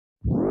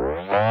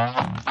Yeah,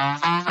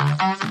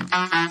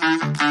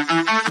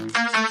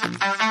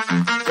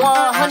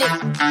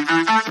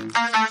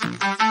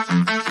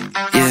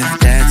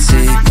 that's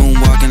it.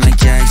 Moonwalking like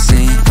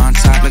Jackson, on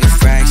top like a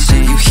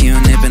fraction. You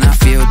hunnid, and I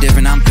feel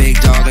different. I'm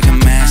big dog like a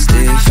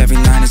Mastiff. Every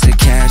line is a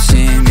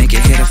caption. Make it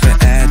hit up for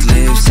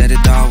ad-libs. Said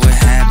it all would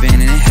happen,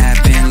 and it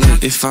happened.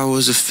 Look, if I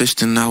was a fish,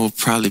 then I would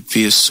probably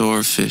be a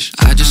swordfish.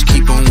 I just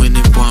keep on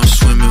winning while I'm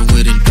swimming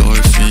with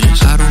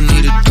endorphins. I don't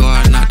need a door,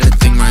 I knock that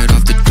thing right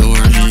off the door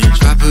hinge.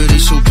 Property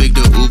so big,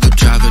 the Uber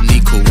driver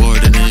need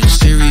coordinates.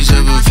 Series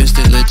of events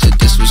that led to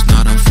this was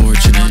not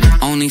unfortunate.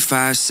 Only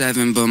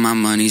 5'7", but my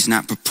money's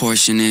not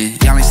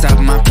proportionate. Y'all ain't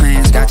stopping my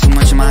plans, got too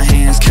much in my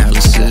hands.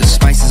 Calluses,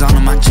 spices all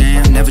in my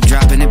jam, never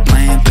dropping it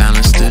bland.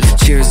 Balanced it,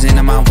 cheers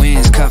into my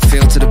wins, cup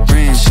filled to the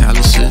brim.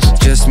 Calluses,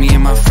 just me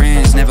and my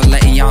friends, never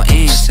letting y'all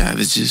in.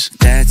 Savages,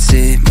 that's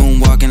it,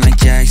 moonwalking like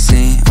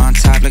Jackson, on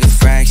top like a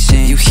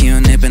fraction. You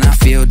hunnid, and I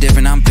feel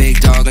different. I'm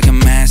big dog like a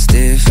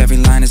Mastiff. Every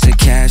line is a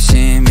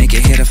caption, make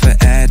it hit up for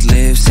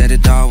ad-libs. Said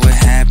it all would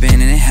happen,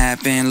 and it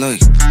happened. Look,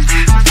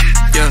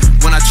 yeah,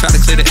 when I try to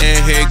clear the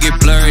air, hair get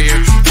blurrier.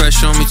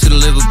 Pressure on me to the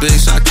liver big,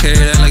 so I carry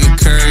that like a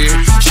courier.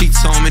 She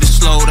told me to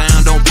slow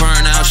down, don't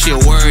burn out, she a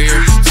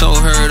worrier. Told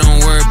her don't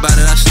worry about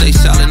it, I stay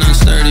solid and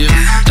sturdier.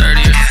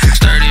 Sturdier.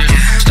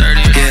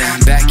 Yeah,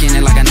 back in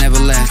it like I never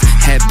left.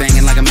 Head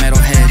banging like a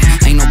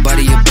metalhead. Ain't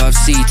nobody above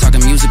C,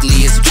 talking musically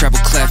it's a treble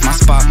clef. My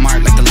spot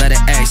marked like the letter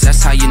X,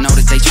 that's how you know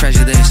that they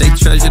treasure this. They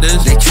treasure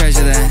this? They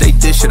treasure that. They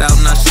dish it out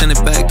and I send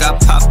it back. I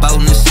pop out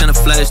and it's in a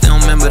flash, they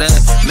don't remember that.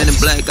 Men in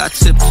black, I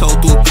tiptoe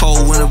through a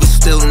cold winter, but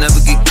still never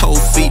get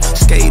cold feet.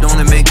 Skate on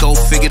it, make go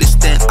figure this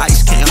thin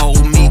ice can't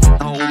hold me.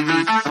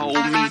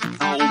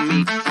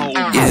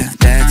 Yeah,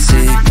 that's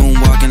it,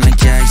 moonwalking like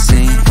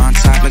Jackson, on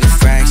top like a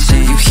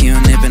fraction. You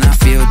hunnid, and I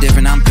feel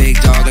different. I'm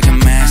big dog like a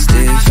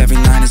Mastiff. Every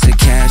line is a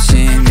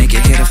caption, make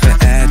it hit up for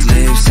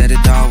ad-libs. Said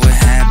it all would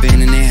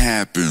happen, and it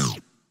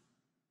happened.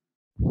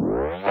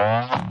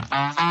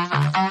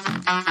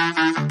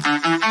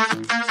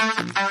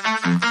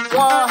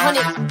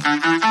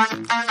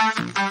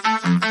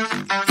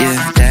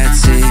 Yeah,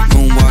 that's it,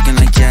 moonwalking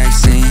like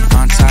Jackson,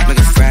 on top like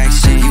a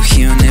fraction. You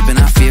hunnid, and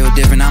I feel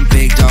different. I'm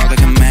big dog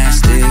like a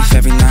Mastiff.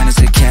 Every line is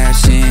a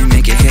caption,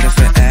 make it hit up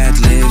for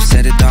ad-libs.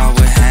 Said it all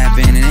would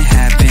happen, and it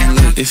happened.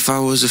 Look, if I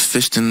was a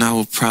fish, then I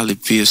would probably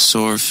be a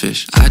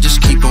swordfish. I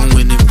just keep on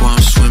winning while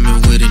I'm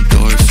swimming with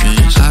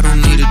endorphins. I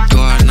don't need a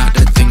door, I knock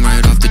that thing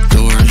right off the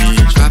door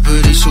hinge.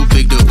 Property so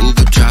big, the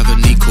Uber driver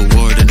need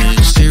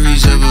coordinates.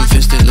 Series of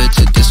events that led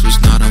to this was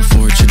not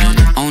unfortunate.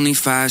 Only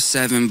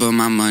 5'7", but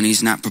my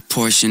money's not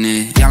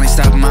proportionate. Y'all ain't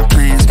stopping my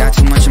plans, got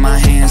too much in my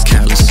hands.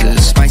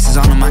 Calluses, spices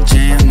all in my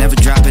jam, never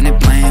dropping it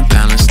bland.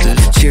 Balanced it,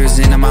 cheers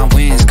into my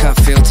wins, cup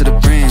filled to the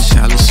brim.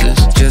 Calluses,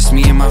 just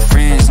me and my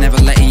friends, never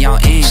letting y'all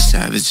in.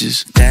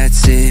 Savages,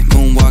 that's it,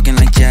 moonwalking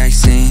like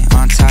Jackson,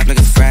 on top like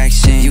a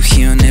fraction. You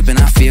hunnid, and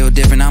I feel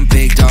different. I'm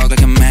big dog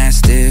like a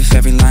Mastiff.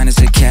 Every line is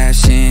a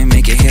caption,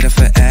 make it hit up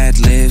for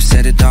ad-libs.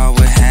 Said it all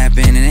would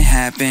happen, and it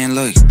happened.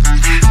 Look,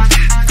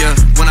 yeah,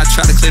 when I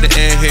try to clear the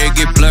air, hair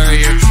get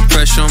blurrier.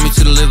 Pressure on me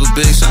to the liver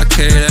big, so I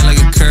carry that like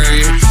a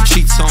courier.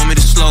 She told me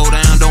to slow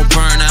down, don't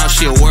burn out,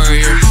 she a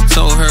worrier.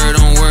 Told her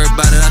don't worry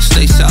about it, I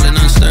stay solid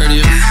and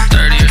sturdier.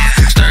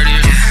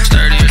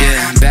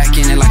 Yeah, back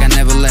in it like I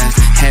never left.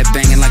 Head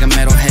banging like a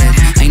metalhead.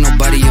 Ain't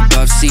nobody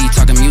above C,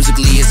 talking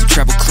musically it's a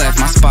treble clef.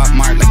 My spot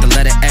marked like the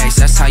letter X,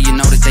 that's how you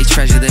know that they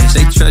treasure this.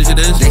 They treasure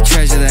this? They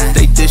treasure that.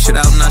 They dish it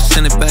out and I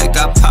send it back.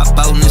 I pop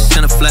out and it's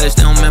in a flash,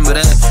 they don't remember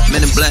that.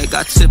 Men in black,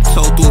 I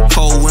tiptoe through a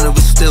cold winter,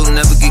 but still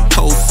never get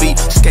cold feet.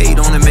 Skate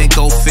on it, make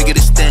go figure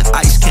this thin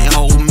ice can't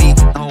hold me.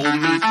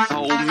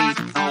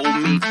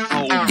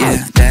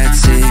 Yeah,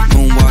 that's it,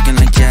 moonwalking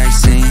like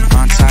Jackson,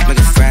 on top like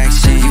a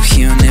fraction. You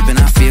hunnid, and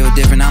I feel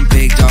different. I'm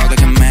big dog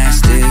like a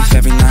Mastiff.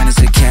 Every line is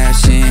a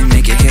caption,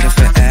 make it hit up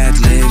for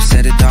ad-libs.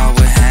 Said it all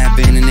would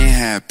happen, and it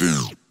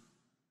happened.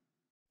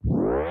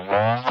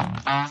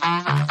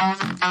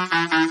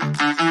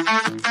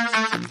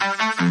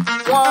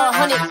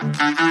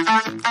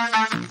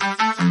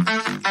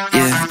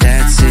 Yeah,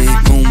 that's it,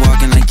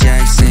 moonwalking like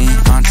Jackson,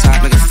 on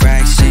top like a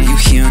fraction. You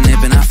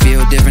hunnid, and I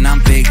feel different.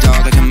 I'm big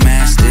dog like a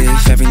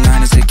Mastiff. Every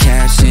line is a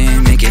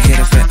caption, make it hit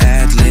up for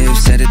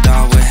ad-libs. Said it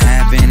all would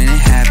happen, and it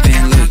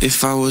happened. Look,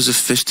 if I was a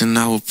fish, then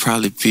I would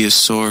probably be a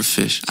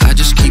swordfish. I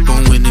just keep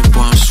on winning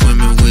while I'm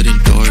swimming with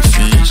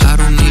endorphins. I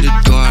don't need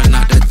a door, I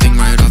knock that thing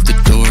right off the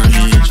door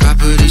hinge.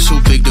 Property so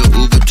big, the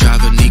Uber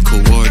driver need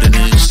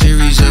coordinates.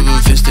 Series of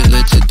events that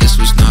led to this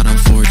was not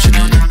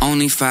unfortunate.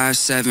 Only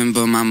 5'7",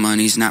 but my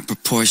money's not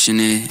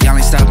proportionate. Y'all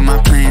ain't stopping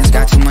my plans,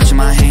 got too much in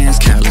my hands.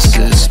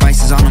 Calluses,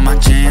 spices all in my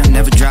jam,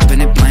 never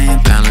dropping it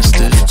bland. Balanced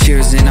it,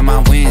 cheers into my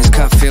wins,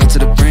 cup filled to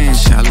the brim.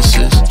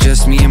 Calluses,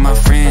 just me and my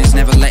friends,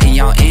 never letting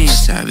y'all in.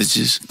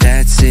 Savages,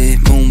 that's it,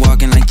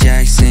 moonwalking like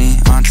Jackson,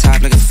 on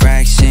top like a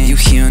fraction. You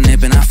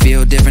hunnid, and I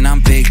feel different.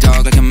 I'm big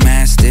dog like a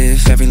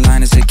Mastiff. Every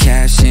line is a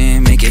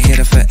caption, make it hit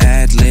up for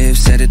ad-libs.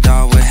 Said it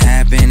all would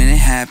happen, and it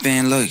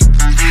happened. Look,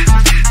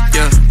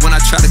 yeah, when I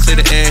try to clear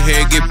the air,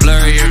 hair get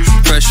blurrier.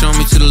 Pressure on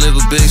me to the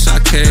liver big, so I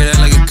carry that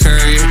like a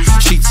courier.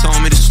 She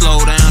told me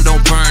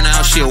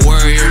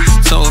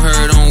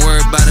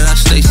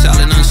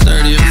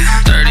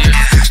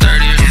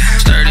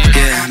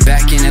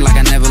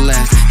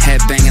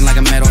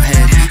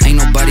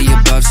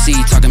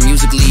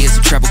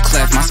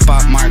clef, my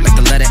spot marked like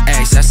the letter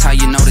X. That's how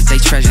you know that they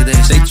treasure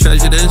this. They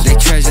treasure this? They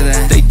treasure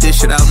that. They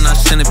dish it out and I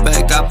send it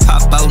back. I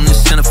pop out and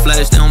it's in a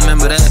flash, they don't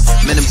remember that.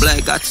 Men in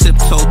black, I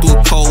tiptoe through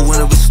a cold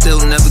winter, but still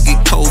never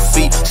get cold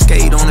feet.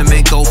 Skate on it,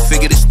 make go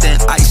figure this thin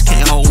ice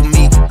can't hold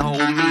me.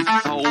 Hold me,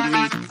 hold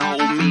me,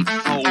 hold me,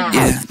 hold me.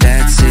 Yeah,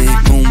 that's it,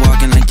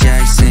 moonwalking like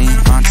Jackson,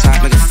 on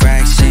top like a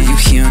fraction. You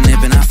hearing it,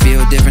 but I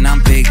feel different,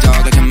 I'm big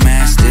dog like a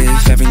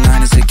Mastiff. Every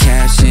line is a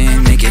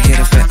caption, make it hit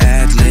up for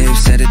ad-libs.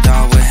 Said it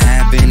all would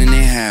happen, and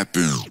it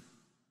happened.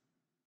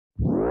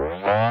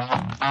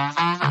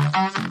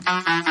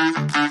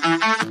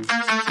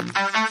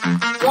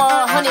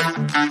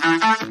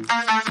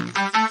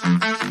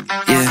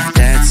 Yeah,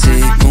 that's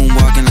it,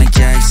 moonwalking like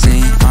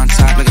Jackson, on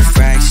top like a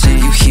fraction.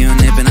 You hearing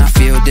it, but I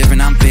feel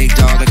different, I'm big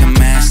dog like a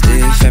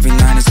Mastiff. Every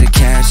line is a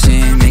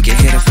caption, make it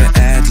hit up for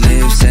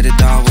ad-libs. Said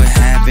it all would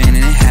happen, and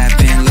it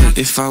happened. Look,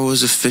 if I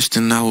was a fish,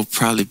 then I would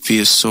probably be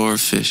a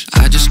swordfish.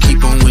 I just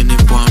keep on winning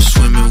while I'm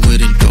swimming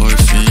with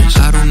endorphins.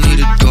 I don't need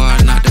a door,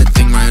 I knock that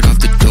thing right off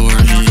the door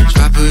hinge.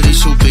 Property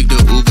so big, the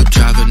Uber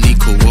driver need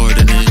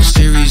coordinates.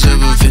 Series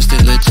of events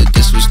that led to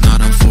this was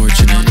not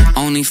unfortunate.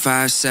 Only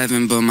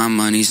 5'7", but my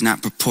money's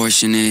not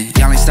proportionate.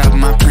 Y'all ain't stopping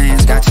my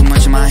plans, got too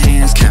much in my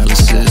hands.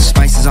 Calluses,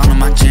 spices all on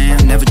my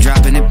jam, never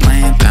dropping it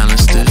bland.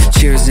 Balanced it,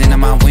 cheers into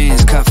my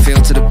wins, cup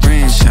filled to the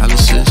brim.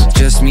 Calluses,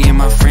 just me and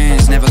my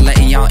friends, never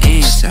letting y'all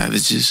in.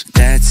 Savages,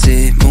 that's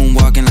it,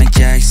 moonwalking like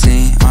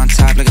Jackson, on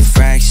top like a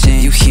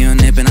fraction. You hearing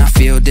it, but I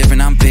feel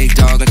different, I'm big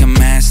dog like a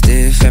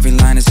Mastiff. Every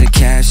line is a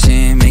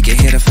caption, make it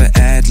hit up for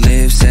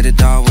ad-libs. Said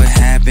it all would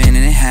happen,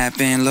 and it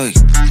happened. Look,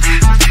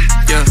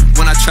 yeah,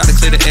 when I try to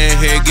clear the air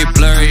here, it get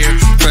blurrier.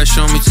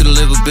 Pressure on me to the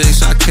liver big,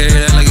 so I carry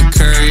that like a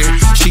courier.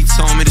 She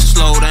told me to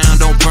slow down,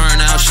 don't burn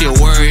out, she a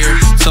worrier.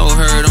 Told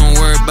her don't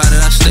worry about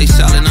it, I stay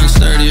solid, none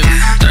sturdier.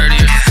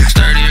 Sturdier,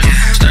 sturdier,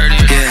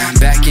 sturdier. Yeah,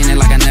 back in it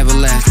like I never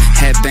left.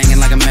 Head banging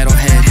like a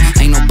metalhead.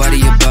 Ain't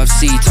nobody above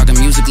C, talking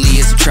musically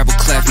it's a treble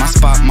clef. My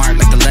spot marked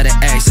like the letter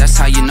X. That's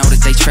how you know that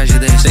they treasure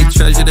this. They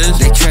treasure this?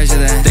 They treasure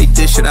that. They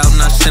dish it out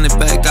and I send it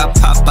back. I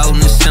pop out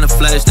and it's in a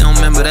flash, they don't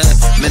remember that.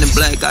 Men in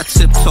black, I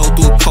tiptoe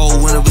through a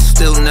cold winter, but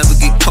still never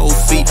get cold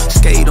feet.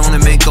 Skate on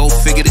it, make go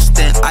figure this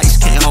thin ice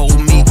can't hold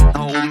me.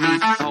 Hold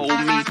me, hold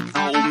me,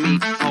 hold me,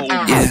 hold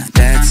me. Yeah,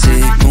 that's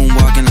it,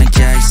 moonwalking like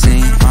Jackson,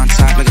 on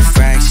top like a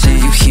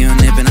fraction. You hearing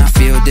it, but I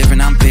feel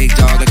different, I'm big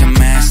dog like a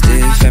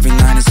Mastiff. Every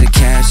line is a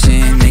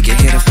caption, make it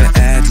hit up for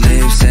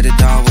ad-libs. Said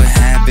it all would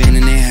happen,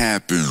 and it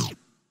happened.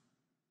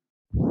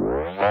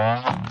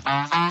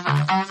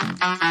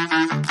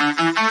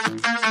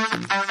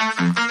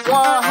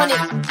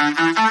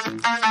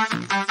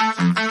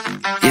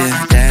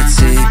 Yeah, that's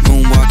it,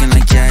 moonwalking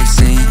like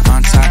Jackson,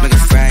 on top like a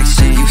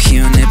fraction. You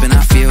hearing it, but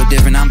I feel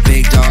different, I'm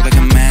big dog like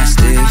a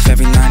Mastiff.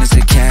 Every line is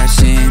a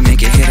caption,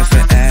 make it hit up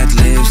for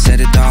ad-libs.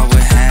 Said it all would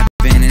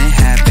happen, and it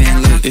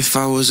happened. Look, if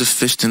I was a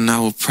fish, then I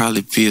would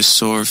probably be a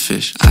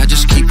swordfish. I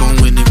just keep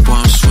on winning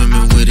while I'm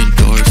swimming with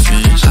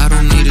endorphins. I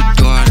don't need a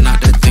door, I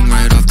knock that thing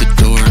right off the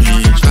door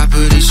hinge.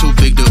 Property so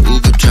big, the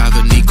Uber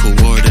driver need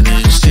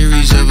coordinates.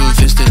 Series of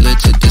events that led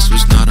to this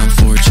was not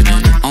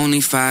unfortunate. Only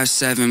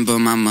 5'7", but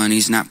my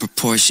money's not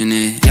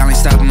proportionate. Y'all ain't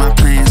stopping my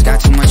plans, got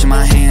too much in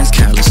my hands.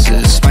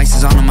 Calluses,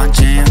 spices all on my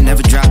jam,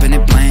 never dropping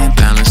it bland.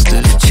 Balanced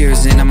it,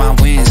 cheers into my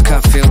wins,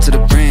 cup filled to the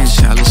brim.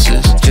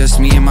 Calluses, just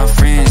me and my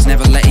friends,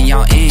 never letting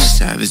y'all in.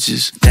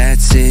 Savages,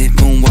 that's it,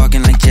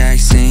 moonwalking like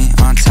Jackson,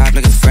 on top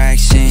like a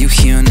fraction. You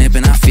hearing it,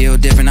 but I feel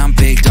different, I'm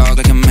big dog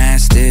like a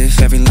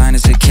Mastiff. Every line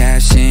is a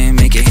caption,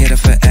 make it hit up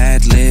for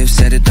ad-libs.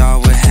 Said it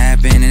all would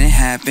happen, and it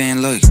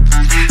happened. Look,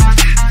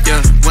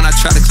 yeah, when I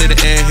try to clear the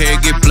air here,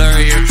 it get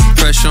blurrier.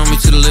 Pressure on me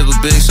to the liver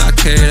big, so I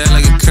carry that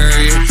like a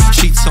courier.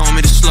 She told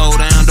me to slow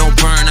down, don't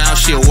burn out,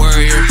 she a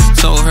worrier.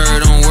 Told her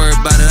don't worry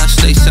about it, I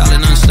stay solid,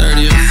 none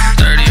sturdier.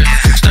 Sturdier,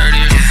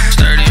 sturdier,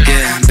 sturdier.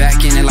 Yeah,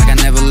 back in it like I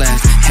never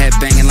left. Head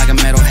banging like a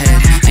metalhead.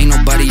 Ain't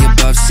nobody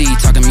above C,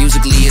 talking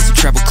musically it's a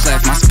treble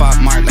clef. My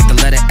spot marked like the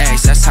letter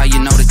X. That's how you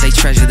know that they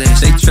treasure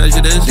this. They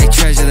treasure this? They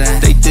treasure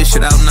that. They dish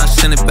it out and I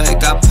send it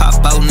back. I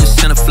pop out and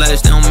it's in a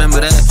flash, they don't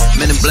remember that.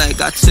 Men in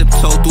black, I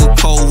tiptoe through a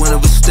cold winter,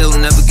 but still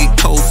never get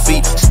cold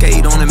feet.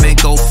 Skate on it,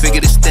 make go figure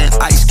this thin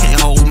ice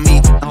can't hold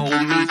me. Hold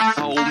me,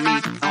 hold me,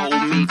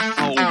 hold me,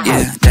 hold me.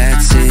 Yeah,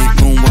 that's it,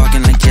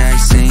 moonwalking like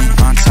Jackson,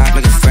 on top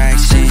like a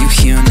fraction. You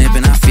hearing it,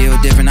 but I feel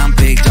different, I'm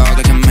big dog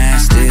like a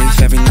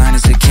Mastiff. Every line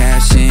is a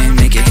caption,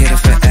 make it hit up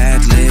for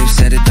ad-libs.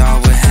 Said it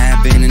all would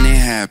happen, and it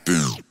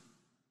happened.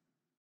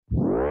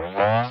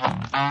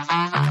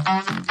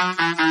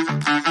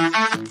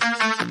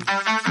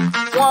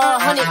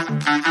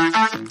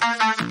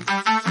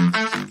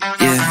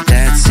 Yeah,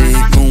 that's it,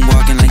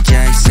 moonwalking like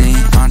Jackson,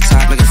 on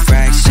top like a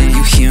fraction.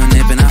 You hearing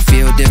it, but I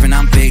feel different,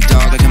 I'm big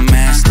dog like a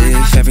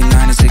Mastiff. Every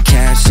line is a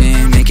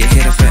caption, make it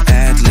hit up for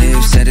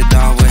ad-libs. Said it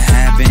all would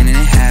happen, and it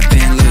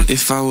happened. Look,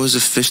 if I was a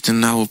fish,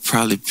 then I would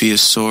probably be a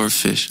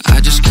swordfish. I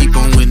just keep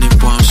on winning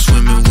while I'm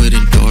swimming with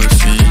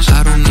endorphins.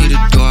 I don't need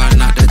a door, I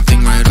knock that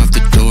thing right off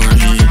the door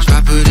hinge.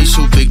 Property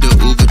so big, the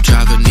Uber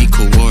driver need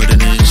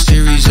coordinates.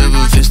 Series of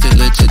events that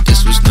led to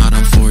this was not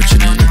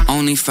unfortunate.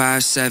 only Only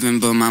 5'7",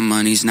 but my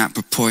money's not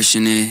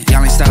proportionate.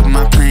 Y'all ain't stopping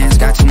my plans,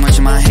 got too much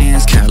in my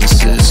hands.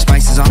 Calluses,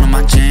 spices all in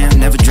my jam,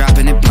 never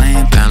dropping it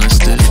bland.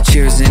 Balanced it,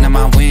 cheers into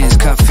my wins,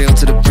 cup filled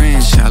to the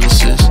brim.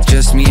 Calluses,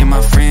 just me and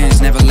my friends,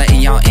 never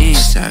letting y'all in.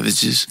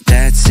 Savages,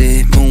 that's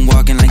it,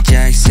 moonwalking like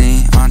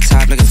Jackson, on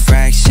top like a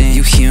fraction.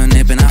 You hear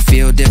nipping, I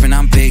feel different,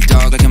 I'm big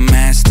dog like a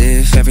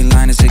Mastiff. Every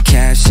line is a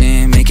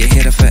caption, make it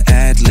hit her for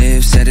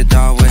ad-libs. Said it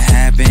all would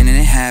happen, and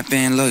it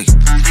happened, look.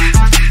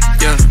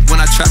 Yeah, when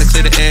I try to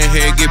clear the air,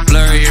 hair get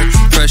blurrier.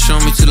 Pressure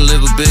on me to the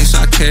liver big,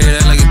 so I carry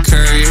that like a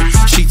courier.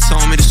 She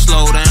told me to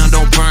slow down,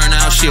 don't burn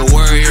out, she a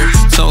worrier.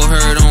 Told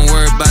her don't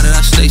worry about it,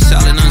 I stay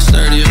solid,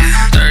 unsturdier.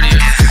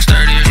 Sturdier.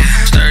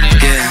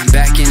 Yeah,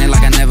 back in it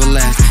like I never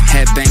left.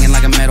 Head banging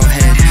like a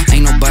metalhead.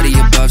 Ain't nobody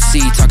above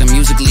C, talking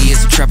musically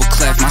it's a treble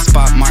clef. My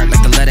spot marked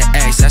like the letter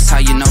X, that's how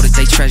you know that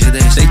they treasure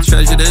this. They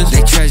treasure this?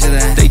 They treasure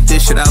that. They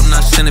dish it out and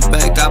I send it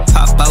back. I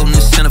pop out and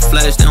it's in a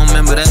flash, they don't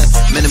remember that.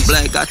 Men in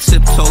black, I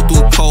tiptoe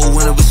through a cold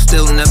winter, but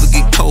still never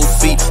get cold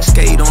feet.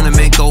 Skate on it,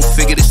 man, go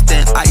figure this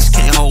thin ice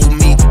can't hold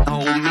me.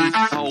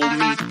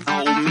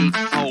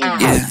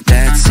 Yeah,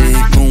 that's it,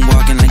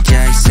 moonwalking like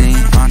Jackson,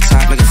 on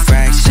top like a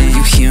fraction.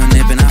 You hear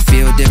nipping, I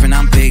feel different,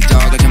 I'm big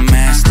dog like a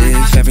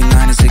Mastiff. Every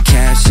line is a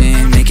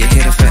caption, make it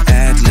hit her for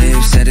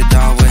ad-libs. Said it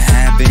all would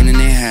happen, and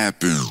it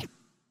happened.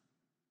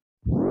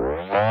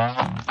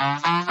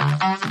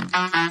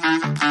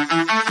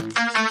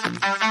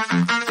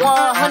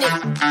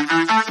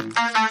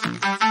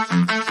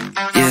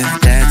 Yeah,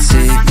 that's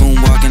it,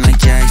 moonwalking like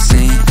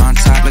Jackson, on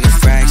top like a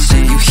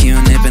fraction. You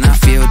hear nipping, I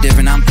feel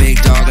different, I'm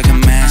big dog like a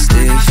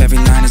Mastiff. Every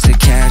line is a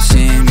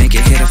caption, make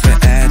it hit her for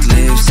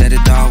ad-libs. Said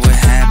it all would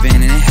happen,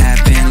 and it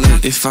happened,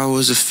 look. If I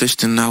was a fish,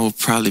 then I would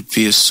probably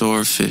be a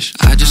swordfish.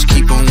 I just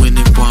keep on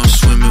winning while I'm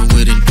swimming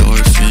with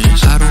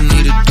endorphins. I don't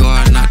need a door,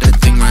 I knock that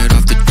thing right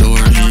off the door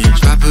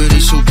hinge. Property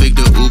so big,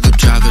 the Uber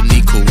driver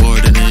need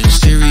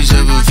coordinates. Series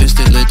of events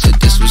that led to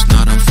this was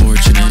not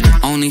unfortunate.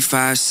 Only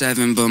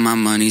 5'7", but my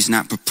money's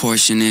not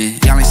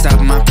proportionate. Y'all ain't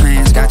stopping my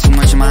plans, got too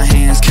much in my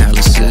hands.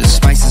 Calluses,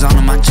 spices all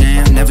in my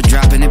jam, never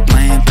dropping it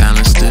bland.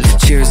 Balanced it,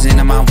 cheers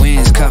into my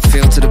wins, cup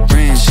filled to the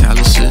brim.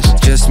 Calluses,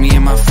 just me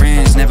and my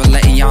friends, never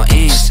letting y'all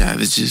in.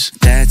 Savages,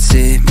 that's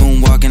it,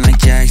 moonwalking like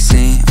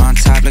Jackson, on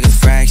top like a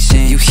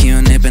fraction. You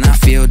hear nipping, I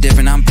feel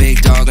different, I'm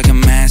big dog like a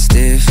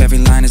Mastiff. Every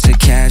line is a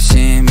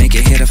caption, make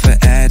it hit her for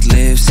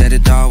ad-libs. Said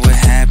it all would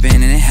happen,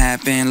 and it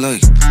happened,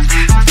 look.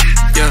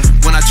 Yeah,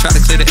 when I try to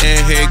clear the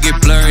air, hair get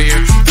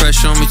blurrier.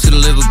 Pressure on me to the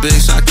liver big,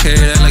 so I carry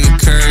that like a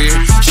courier.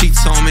 She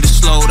told me to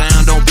slow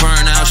down, don't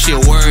burn out, she a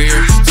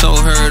worrier. Told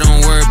her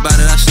don't worry about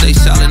it, I stay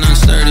solid,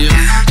 unsturdier.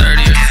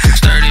 Sturdier.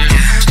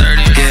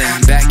 Yeah,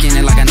 back in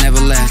it like I never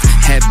left.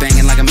 Head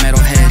banging like a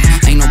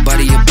metalhead. Ain't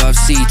nobody above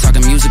C,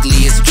 talking musically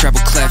it's a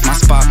treble clef. My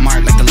spot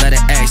marked like the letter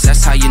X,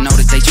 that's how you know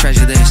that they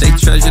treasure this. They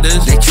treasure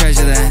this? They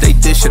treasure that. They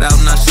dish it out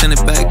and I send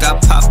it back. I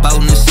pop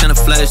out and it's in a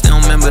flash, they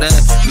don't remember that.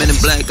 Men in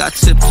black, I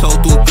tiptoe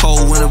through a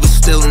cold winter, but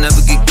still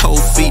never get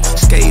cold feet.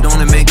 Skate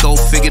on it, man, go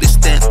figure this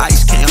thin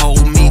ice can't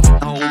hold me.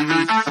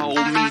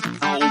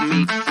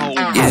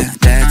 Yeah,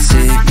 that's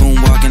it,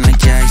 moonwalking like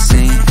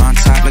Jackson, on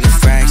top like a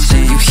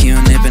fraction. You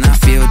hear nipping, I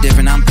feel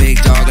different, I'm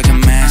big dog like a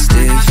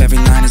Mastiff. Every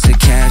line is a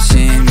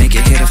caption, make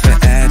it hit her for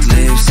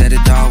ad-libs. Said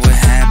it all would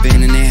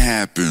happen, and it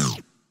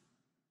happened.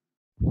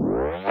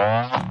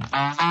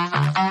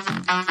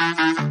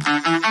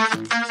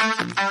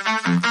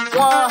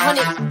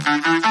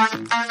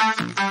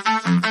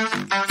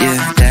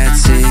 Yeah,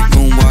 that's it,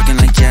 moonwalking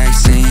like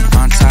Jackson,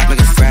 on top like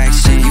a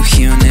fraction. You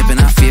hear nipping,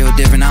 I feel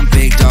different, I'm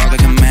big dog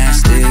like a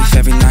Mastiff.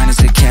 Every line is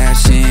a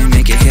caption,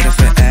 make it hit her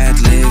for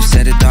ad-libs.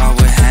 Said it all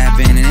would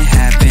happen, and it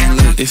happened,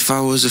 look. If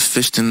I was a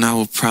fish, then I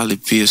would probably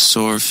be a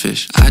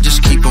swordfish. I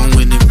just keep on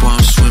winning while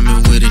I'm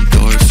swimming with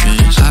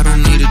endorphins. I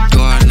don't need a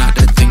door, I knock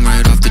that thing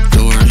right off the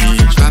door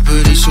hinge.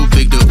 Property so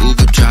big, the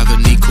Uber driver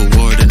need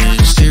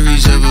coordinates.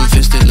 Series of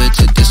events that led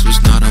to this was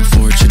not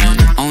unfortunate.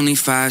 Only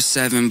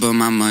 5'7", but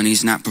my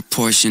money's not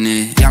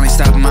proportionate. Y'all ain't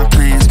stopping my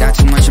plans, got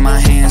too much in my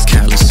hands.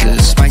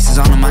 Calluses, spices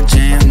all in my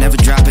jam, never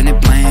dropping it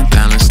bland.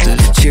 Balanced it,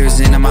 cheers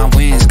into my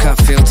wins, cup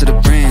filled to the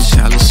brim.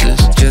 Calluses,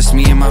 just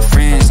me and my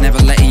friends, never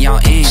letting y'all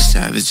in.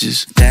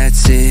 Savages,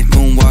 that's it,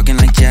 moonwalking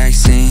like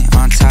Jackson,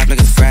 on top like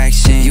a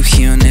fraction. You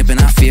hear nipping,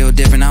 I feel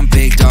different, I'm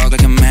big dog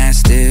like a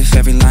Mastiff.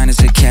 Every line is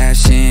a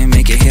caption,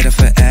 make it hit her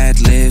for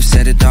ad-libs.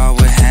 Said it all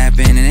would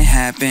happen, and it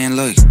happened,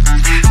 look.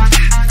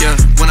 Yeah,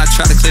 when I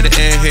try to clear the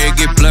air, hair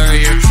get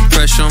blurrier.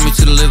 Pressure on me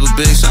to the liver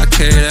big, so I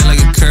carry that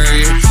like a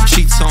courier.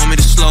 She told me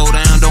to slow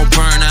down, don't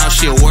burn out,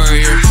 she a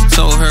worrier.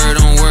 Told her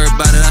don't worry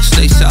about it, I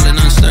stay solid,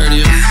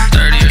 unsturdier.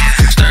 Sturdier.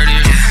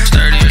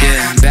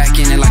 Yeah, back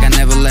in it like I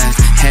never left.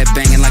 Head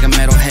banging like a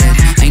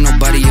metalhead. Ain't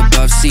nobody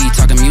above C,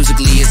 talking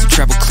musically it's a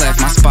treble clef.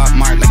 My spot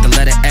marked like the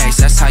letter X,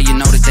 that's how you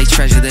know that they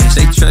treasure this.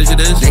 They treasure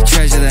this? They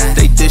treasure that.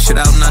 They dish it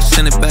out and I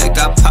send it back.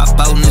 I pop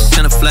out and it's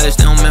in a flash,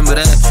 they don't remember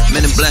that.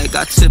 Men in black,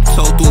 I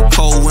tiptoe through a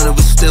cold winter,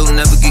 but still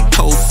never get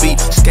cold feet.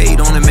 Skate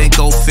on it, man,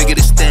 go figure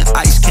this thin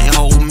ice can't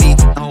hold me.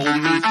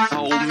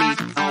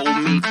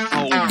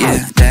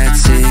 Yeah,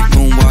 that's it,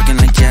 moonwalking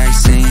like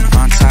Jackson,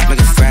 on top like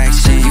a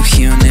fraction. You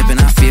hear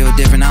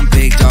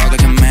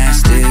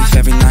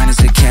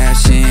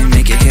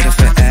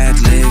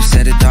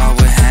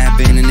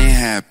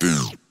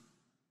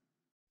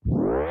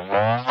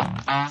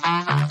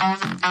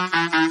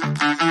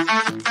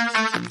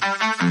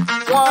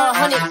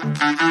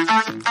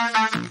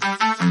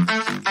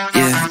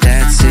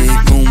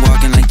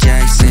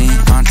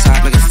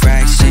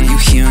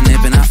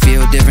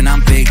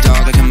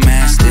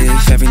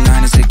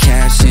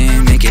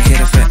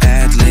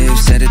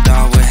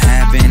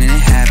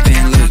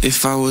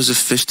If I was a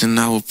fish, then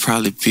I would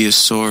probably be a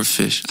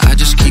swordfish. I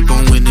just keep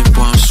on winning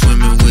while I'm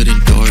swimming with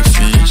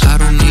endorphins. I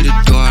don't need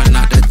a door, I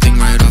knock that thing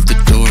right off the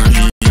door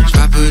hinge.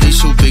 Property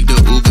so big, the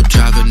Uber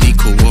driver need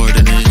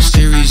coordinates.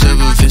 Series of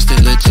events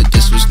that led to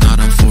this was not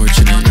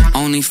unfortunate.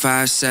 Only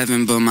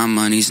 5'7", but my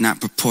money's not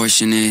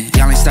proportionate.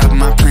 Y'all ain't stopping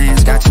my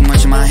plans, got too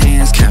much in my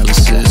hands.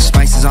 Calluses,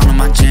 spices all in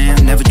my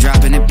jam, never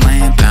dropping it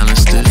bland.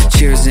 Balanced it,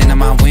 cheers into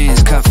my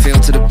wins, cup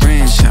filled to the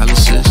brim.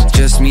 Calluses,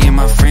 just me and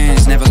my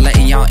friends, never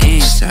letting y'all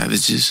in.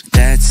 Savages,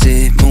 that's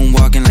it,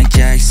 moonwalking like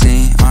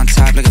Jackson, on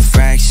top like a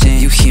fraction.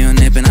 You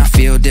hearing it, but I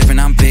feel different,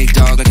 I'm big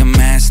dog like a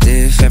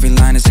Mastiff. Every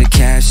line is a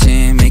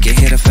caption, make it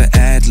hit up for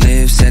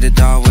ad-libs. Said it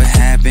all would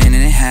happen,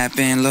 and it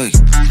happened, look.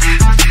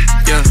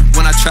 Yeah,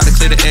 when I try to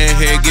clear the air,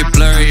 hair get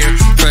blurrier.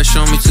 Pressure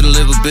on me to the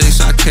liver big,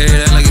 so I carry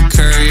that like a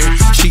courier.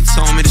 She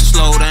told me to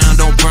slow down,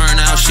 don't burn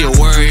out, she a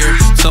worrier.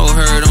 Told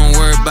her don't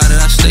worry about it,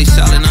 I stay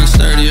solid and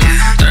sturdier.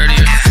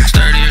 Sturdier,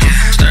 sturdier,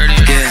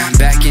 sturdier. Yeah,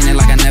 back in it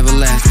like I never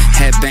left.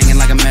 Head banging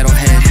like a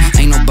metalhead.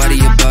 Ain't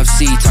nobody above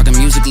C, talking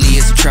musically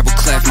it's a treble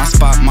clef. My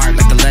spot marked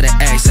like the letter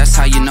X, that's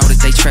how you know that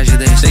they treasure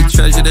this. They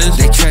treasure this,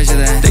 they treasure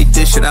that. They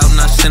dish it out and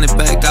I send it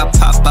back. I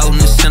pop out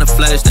and it's in a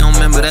flash, they don't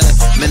remember that.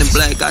 Men in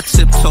black, I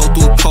tiptoe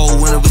through a cold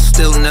winter, but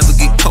still never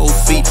get cold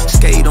feet.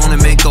 Skate on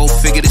and make go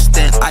figure this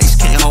thin ice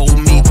can't hold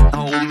me.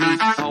 Hold me,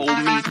 hold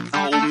me,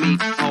 hold me,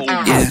 hold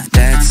me. Yeah,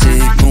 that's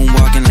it,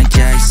 moonwalking like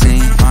Jackson,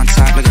 on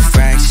top like a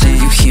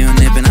fraction. You hearing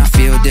it, but I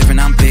feel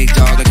different, I'm big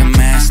dog like a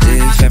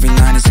Mastiff. Every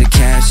line is a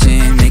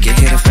caption, make it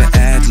hit up for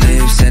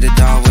ad-libs. Said it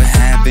all would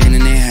happen,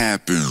 and it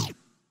happened.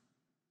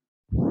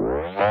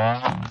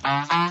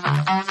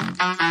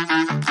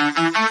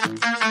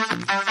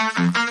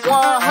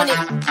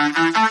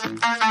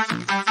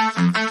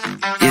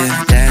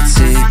 Yeah, that's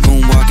it,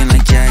 moonwalking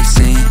like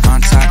Jackson,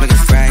 on top like a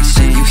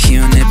fraction. You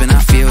hearing it, but I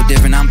feel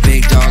different, I'm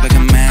big dog like a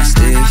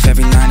Mastiff.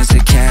 Every line is a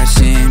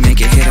caption,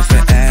 make it hit up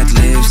for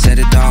ad-libs. Said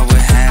it all would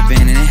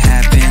happen, and it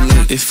happened,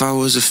 look. If I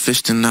was a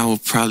fish, then I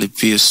would probably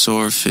be a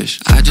swordfish.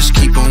 I just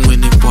keep on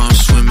winning while I'm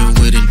swimming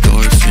with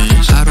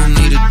endorphins. I don't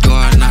need a door,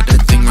 I knock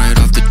that thing right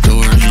off the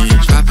door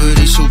hinge.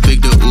 Property so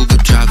big, the Uber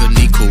driver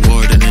need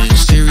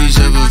coordinates. Series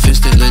of events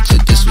that led to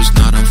this was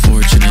not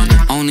unfortunate.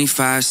 Only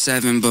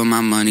 5'7", but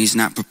my money's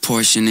not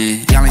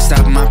proportionate. Y'all ain't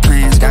stopping my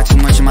plans, got too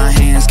much in my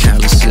hands.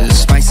 Calluses,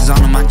 spices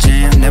all in my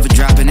jam, never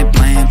dropping it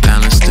bland.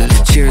 Balanced it,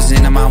 cheers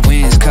into my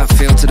wins, cup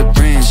filled to the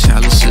brim.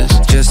 Calluses,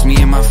 just me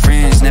and my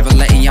friends, never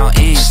letting y'all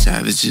in.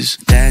 Savages,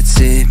 that's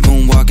it,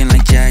 moonwalking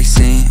like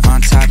Jackson,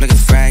 on top like a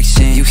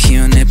fraction. You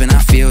hearing it, but I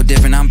feel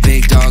different, I'm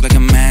big dog like a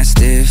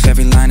Mastiff.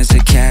 Every line is a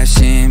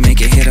caption,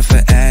 make it hit up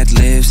for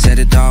ad-libs. Said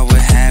it all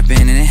would happen,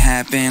 and it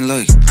happened,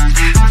 look.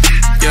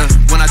 Yeah,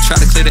 when I try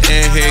to clear the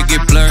air, hair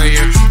get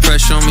blurrier.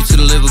 Pressure on me to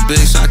the liver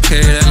big, so I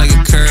carry that like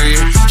a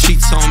courier. She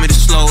told me to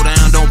slow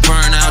down, don't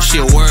burn out, she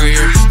a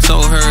worrier.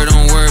 Told her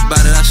don't worry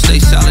about it, I stay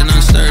solid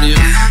and sturdier.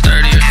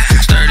 Sturdier,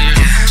 sturdier,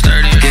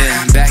 sturdier.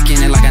 Yeah, back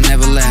in it like I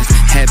never left.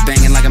 Head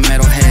banging like a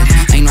metalhead.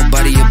 Ain't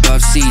nobody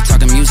above C,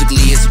 talking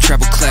musically it's a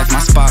treble clef.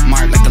 My spot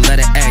marked like the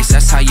letter X,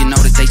 that's how you know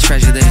that they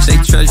treasure this. They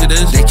treasure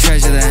this, they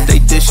treasure that. They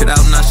dish it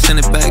out and I send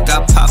it back.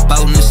 I pop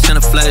out and it's in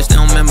a flash, they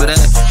don't remember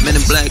that. Men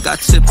in black, I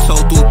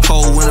tiptoe through a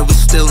cold winter, but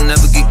still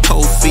never get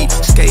cold feet.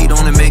 Skate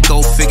on and make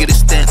go figure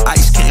this thin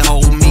ice can't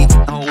hold me.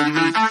 Hold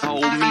me,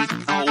 hold me,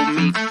 hold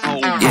me,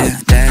 hold me. Yeah,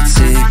 that's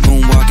it,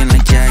 moonwalking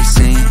like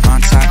Jackson, on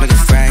top like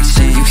a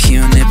fraction. You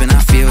hearing it, but I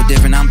feel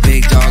different, I'm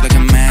big dog like a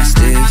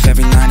Mastiff.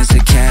 Every line is a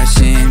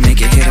caption,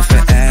 make it hit up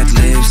for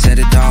ad-libs. Said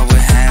it all would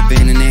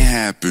happen, and it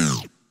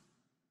happened.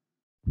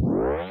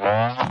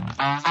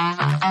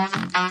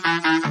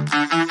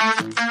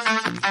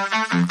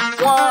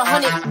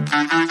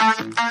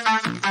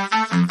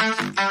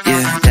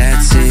 Yeah,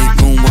 that's it,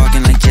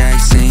 moonwalking like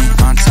Jackson,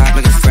 on top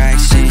like a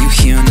fraction. You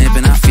hearing it,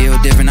 but I feel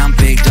different, I'm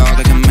big dog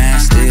like a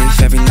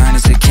Mastiff. Every line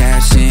is a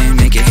caption,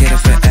 make it hit up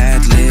for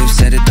ad-libs.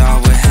 Said it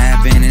all would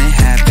happen, and it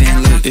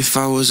happened, look. If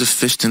I was a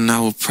fish, then I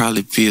would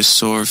probably be a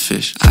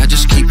swordfish. I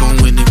just keep on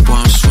winning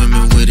while I'm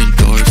swimming with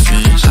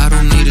endorphins. I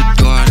don't need a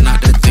door, I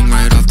knock that thing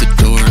right off the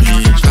door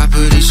hinge.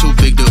 Property so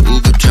big, the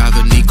Uber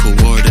driver need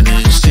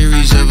coordinates.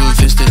 Series of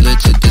events that led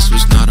to this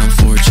was not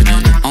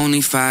unfortunate.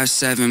 Only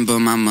 5'7", but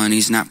my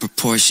money's not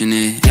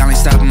proportionate. Y'all ain't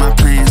stopping my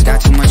plans,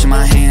 got too much in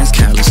my hands.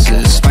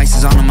 Calluses,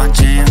 spices all in my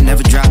jam,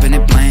 never dropping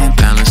it bland.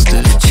 Balanced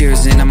it,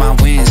 cheers into my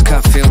wins,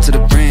 cup filled to the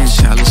brim.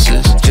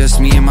 Calluses, just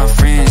me and my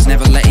friends,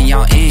 never letting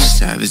y'all in.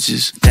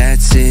 Savages,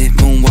 that's it,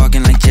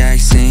 moonwalking like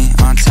Jackson,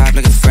 on top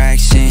like a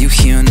fraction. You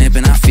hearing it,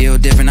 but I feel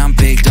different, I'm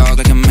big dog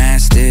like a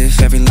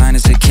Mastiff. Every line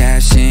is a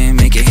caption,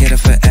 make it hit up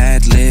for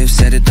ad-libs.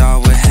 Said it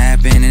all would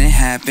happen, and it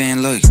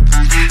happened, look.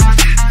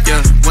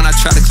 Yeah, when I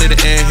try to clear the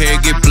air, hair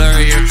get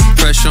blurrier.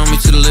 Pressure on me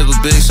to the liver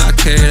big, so I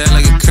carry that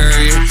like a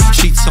courier.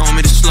 She told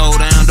me to slow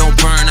down, don't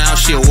burn out,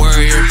 she a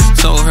worrier.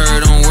 Told her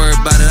don't worry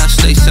about it, I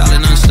stay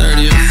solid and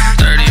sturdier.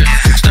 Sturdier,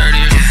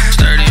 sturdier,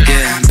 sturdier.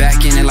 Yeah,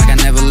 back in it like I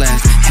never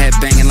left. Head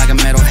banging like a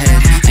metalhead.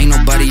 Ain't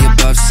nobody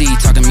above C,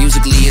 talking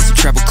musically it's a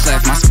treble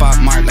clef. My spot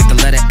marked like the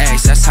letter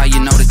X, that's how you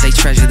know that they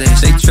treasure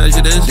this. They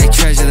treasure this, they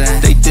treasure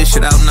that. They dish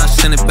it out and I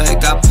send it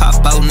back. I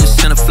pop out and it's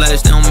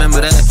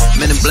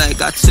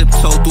I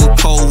tiptoe through a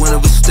cold winter,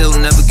 but still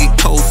never get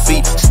cold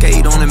feet.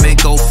 Skate on it, man,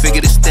 go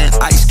figure this thin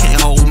ice can't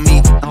hold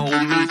me.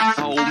 Hold me,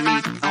 hold me,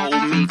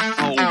 hold me,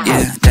 hold me.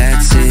 Yeah,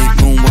 that's it,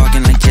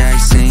 moonwalking like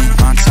Jackson,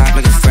 on top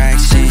like a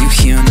fraction. You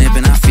hearing it,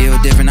 but I feel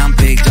different, I'm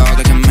big dog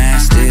like a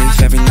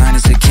Mastiff. Every line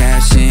is a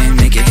caption,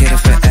 make it hit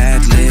up for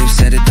ad-libs.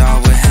 Said it all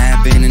would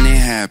happen, and it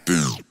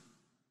happened.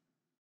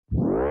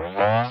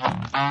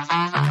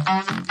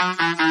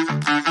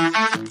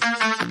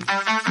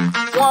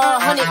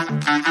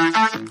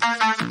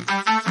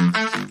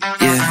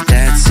 Yeah,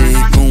 that's it,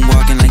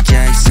 moonwalking like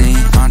Jackson,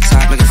 on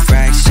top like a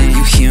fraction.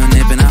 You hearing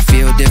it, but I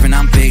feel different,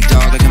 I'm big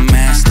dog like a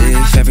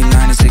Mastiff. Every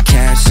line is a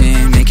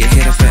caption, make it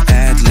hit up for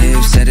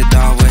ad-libs. Said it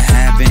all would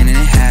happen, and it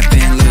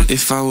happened. Look,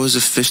 if I was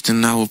a fish,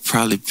 then I would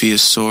probably be a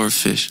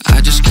swordfish.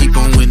 I just keep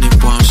on winning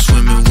while I'm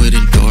swimming with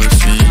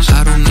endorphins.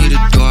 I don't need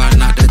a door, I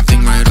knock that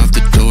thing right off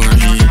the door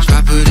hinge.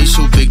 Property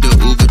so big, the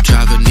Uber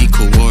driver need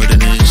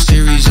coordinates.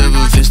 Series of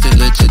events that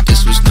led to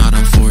this was not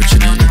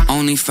unfortunate.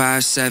 only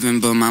 5'7",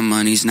 but my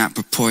money's not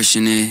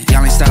proportionate.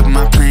 Y'all ain't stopping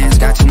my plans,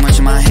 got too much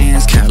in my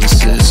hands.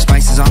 Calluses,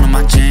 spices all in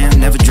my jam,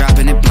 never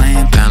dropping it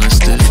bland.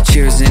 Mastiff,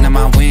 cheers into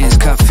my wins,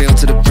 cup filled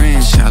to the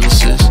brim.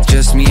 Calluses,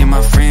 just me and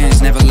my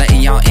friends, never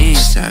letting y'all in.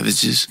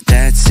 Savages,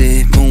 that's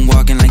it,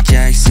 moonwalking like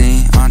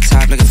Jackson, on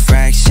top like a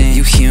fraction.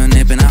 You hearing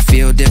it, but I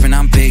feel different,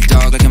 I'm big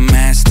dog like a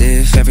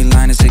Mastiff. Every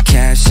line is a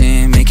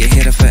caption, make it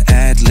hit up for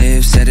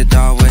ad-libs. Said it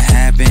all would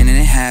happen, and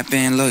it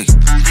happened, look.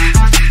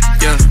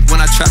 Yeah, when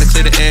I try to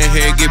clear the air,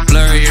 hair get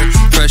blurrier.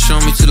 Pressure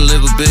on me to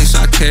deliver big,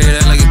 so I carry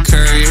that like a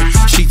courier.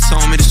 She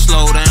told me to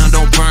slow down,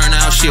 don't burn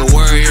out, she a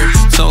worrier.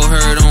 Told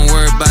her don't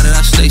worry about it,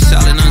 I stay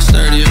solid and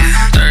sturdier.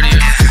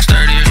 Sturdier,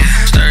 sturdier,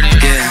 sturdier.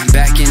 Yeah,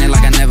 back in it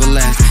like I never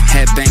left.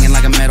 Head banging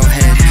like a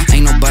metalhead.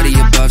 Ain't nobody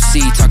above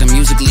C, talking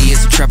musically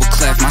it's a treble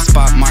clef. My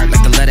spot marked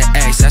like the letter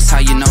X, that's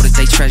how you know that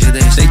they treasure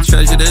this. They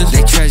treasure this?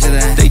 They treasure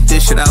that. They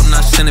dish it out and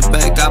I send it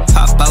back. I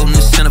pop out and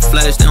it's in a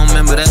flash, they don't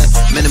remember that.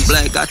 Men in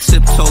black, I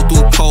tiptoe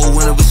through a cold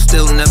winter, but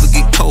still never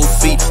get cold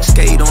feet.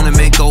 Skate on it,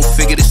 man, go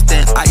figure this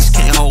thin ice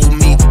can't hold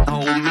me.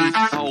 Hold me,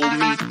 hold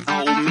me,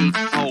 hold me,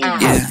 hold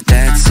me. Yeah,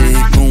 that's it,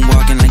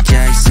 moonwalking like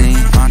Jackson,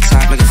 on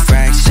top like a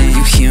fraction.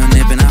 You hearing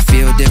it, but I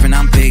feel different,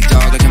 I'm big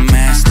dog like a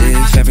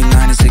Mastiff. Every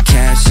line is a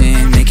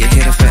caption, make it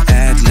hit up for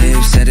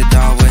ad-libs. Said it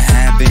all would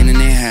happen,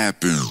 and it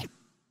happened.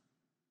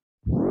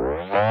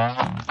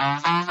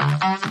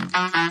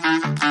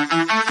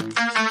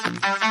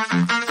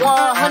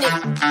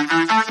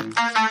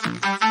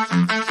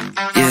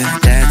 Yeah,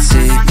 that's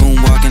it,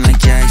 moonwalking like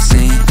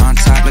Jackson, on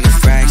top like a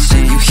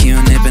fraction. You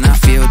hearing it, but I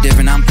feel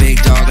different, I'm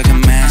big dog like a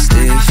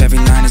Mastiff. Every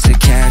line is a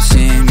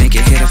caption, make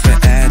it hit up for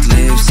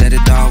ad-libs. Said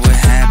it all would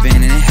happen,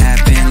 and it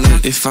happened,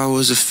 look. If I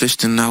was a fish,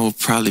 then I would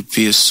probably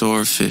be a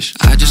swordfish.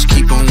 I just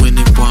keep on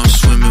winning while I'm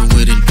swimming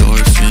with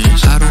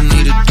endorphins. I don't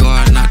need a door,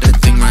 I knock that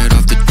thing right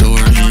off the door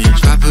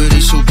hinge.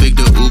 Property so big,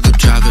 the Uber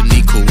driver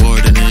need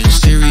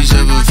coordinates. Series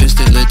of events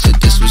that led to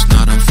this was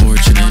not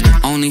unfortunate.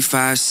 Only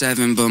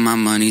 5'7", but my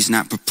money's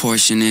not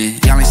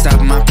proportionate. Y'all ain't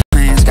stopping my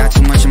plans, got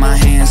too much in my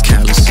hands.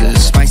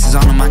 Calluses, spices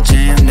all in my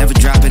jam, never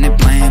dropping it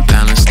bland.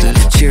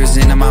 Mastiff, cheers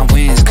into my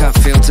wins, cup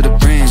filled to the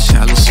brim.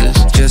 Calluses,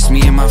 just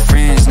me and my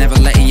friends, never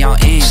letting y'all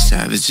in.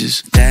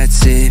 Savages,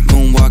 that's it,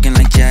 moonwalking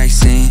like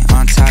Jackson,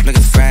 on top like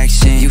a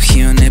fraction. You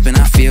hearing it, but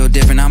I feel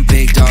different, I'm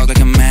big dog like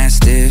a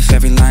Mastiff.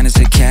 Every line is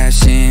a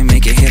caption,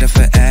 make it hit up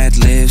for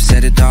ad-libs.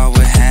 Said it all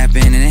would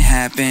happen, and it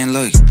happened,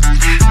 look.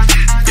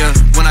 Yeah,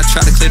 when I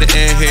try to clear the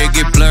air, hair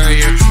get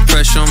blurrier.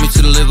 Pressure on me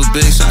to deliver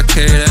big, so I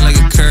carry that like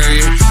a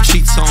courier.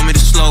 She told me to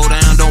slow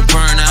down, don't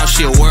burn out,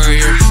 she a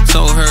worrier.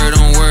 Told her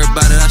don't worry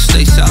about it, I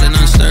stay solid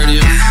and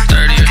sturdier.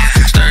 Sturdier,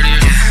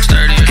 sturdier,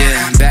 sturdier.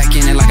 Yeah, back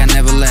in it like I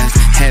never left.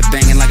 Head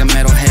banging like a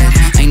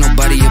metalhead. Ain't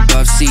nobody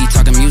above C,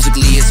 talking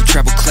musically it's a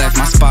treble clef.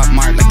 My spot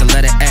marked like the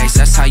letter X,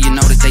 that's how you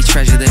know that they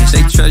treasure this.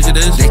 They treasure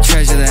this? They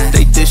treasure that.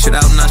 They dish it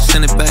out and I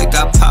send it back.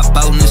 I pop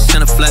out and it's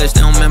in a flash,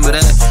 they don't remember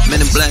that.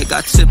 Men in black,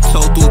 I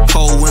tiptoe through a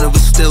cold winter,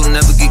 but still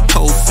never get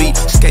cold feet.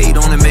 Skate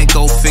on it, man,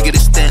 go figure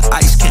this thin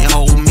ice can't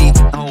hold me.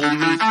 Hold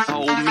me,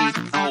 hold me,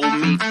 hold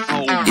me,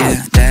 hold me.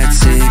 Yeah,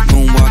 that's it,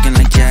 moonwalking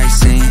like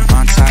Jackson,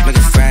 on top like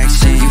a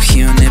fraction. You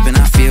hearing it, but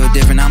I feel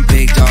different, I'm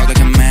big dog like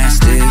a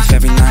Mastiff.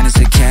 Every line is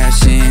a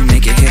caption,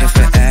 make it hit up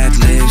for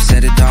ad-libs.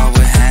 Said it all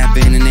would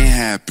happen, and it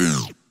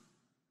happened.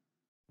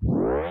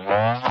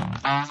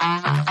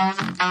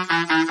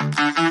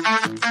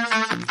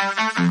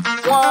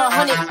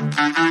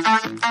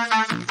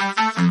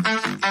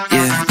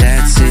 Yeah,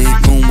 that's it,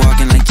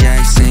 moonwalking like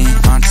Jackson,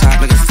 on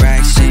top like a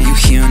fraction. You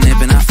hearing it,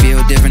 but I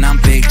feel different, I'm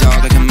big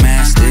dog like a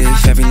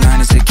Mastiff. Every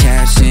line is a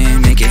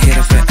caption, make it hit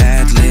up for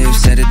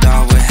ad-libs. Said it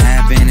all would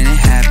happen, and it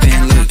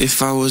happened, look.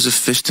 If I was a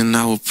fish, then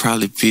I would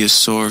probably be a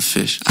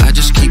swordfish. I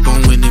just keep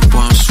on winning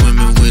while I'm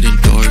swimming with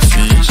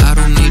endorphins. I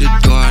don't need a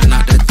door, I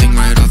knock that thing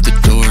right off the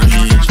door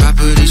hinge.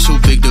 Property so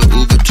big, the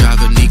Uber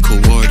driver need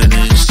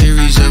coordinates.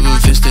 Series of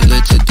events that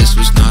led to this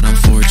was not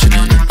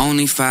unfortunate.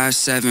 Only 5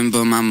 5'7",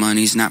 but my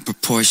money's not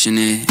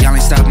proportionate. Y'all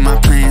ain't stopping my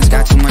plans,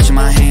 got too much in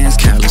my hands.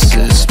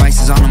 Calluses,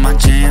 spices all in my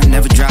jam,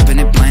 never dropping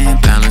it bland.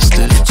 Balanced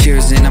it,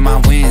 cheers into my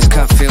wins,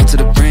 cup filled to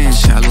the brim.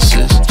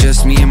 Calluses,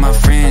 just me and my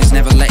friends,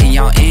 never letting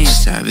y'all in.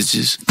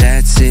 Savages,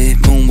 that's it,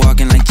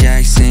 moonwalking like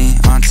Jackson,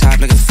 on top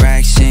like a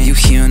fraction. You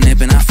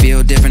hunnid, and I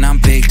feel different, I'm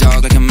big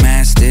dog like a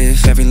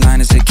Mastiff. Every line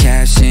is a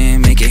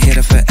caption, make it hit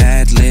her for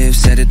ad-libs.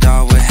 Said it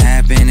all would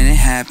happen, and it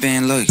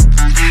happened, look.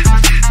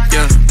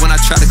 Yeah, when I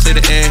try to clear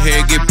the air,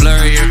 hair get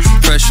blurrier.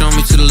 Pressure on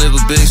me to the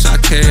liver big, so I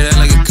carry that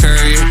like a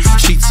courier.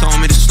 She told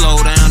me to slow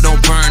down,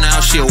 don't burn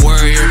out, she a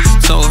worrier.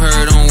 Told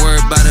her don't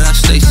worry about it, I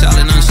stay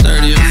solid and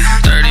sturdier.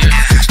 Sturdier.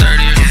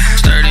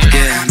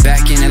 Yeah,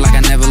 back in it like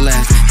I never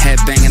left. Head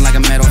banging like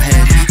a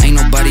metalhead. Ain't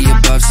nobody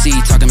above C,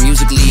 talking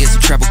musically it's a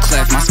treble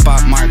clef. My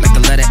spot marked like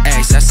the letter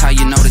X, that's how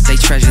you know that they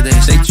treasure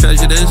this. They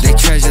treasure this? They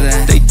treasure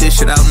that. They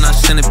dish it out and I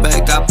send it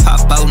back. I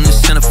pop out and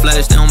it's in a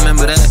flash, they don't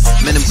remember that.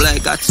 Men in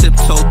black, I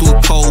tiptoe through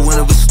a cold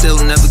winter, but still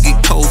never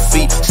get cold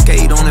feet.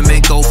 Skate on it,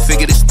 make go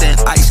figure this thin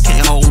ice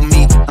can't hold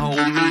me.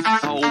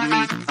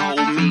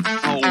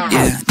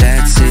 Yeah,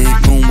 that's it,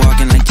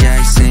 moonwalking like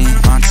Jackson,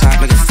 on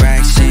top like a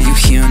fraction. You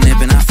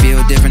hunnid, and I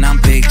feel different, I'm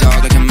big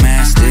dog like a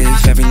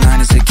Mastiff. Every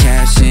line is a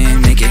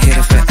caption, make it hit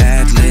her for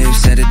ad-libs.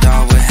 Said it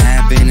all would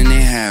happen, and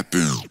it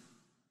happened.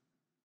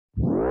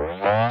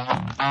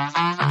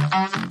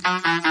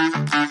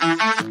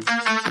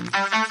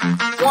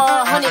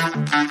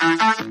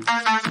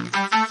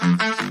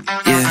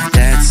 Yeah,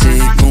 that's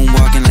it,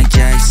 moonwalking like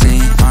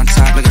Jackson, on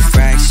top like a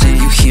fraction.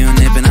 You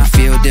hunnid, and I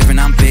feel different,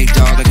 I'm big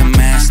dog like a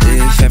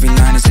Mastiff. Every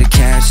line is a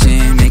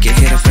caption, make it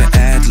hit her for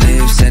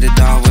ad-libs. Said it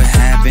all would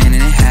happen, and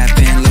it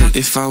happened, look.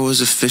 If I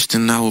was a fish,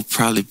 then I would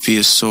probably be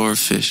a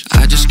swordfish.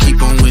 I just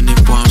keep on winning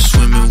while I'm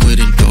swimming with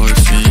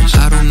endorphins.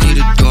 I don't need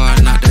a door,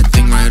 I knock that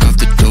thing right off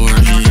the door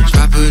hinge.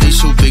 Property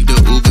so big, the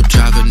Uber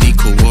driver need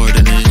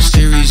coordinates.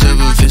 Series of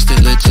events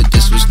that led to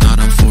this was not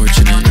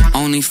unfortunate.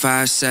 Only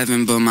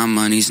 5'7", but my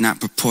money's not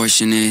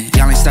proportionate.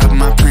 Y'all ain't stopping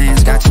my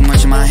plans, got too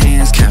much in my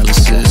hands.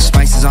 Calluses,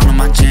 spices all in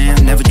my jam,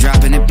 never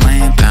dropping it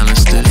bland.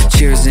 Balanced it,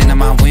 cheers into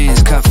my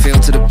wins, cup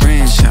filled to the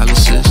brim.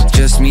 Calluses,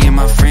 just me and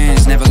my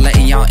friends, never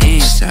letting y'all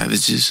in.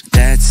 Savages,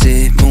 that's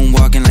it,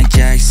 moonwalking like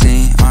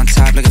Jackson, on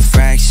top like a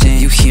fraction.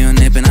 You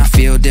hunnid, and I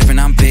feel different,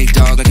 I'm big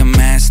dog like a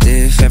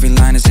Mastiff. Every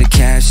line is a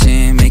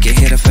caption, make it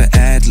hit her for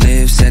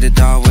ad-libs. Said it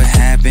all would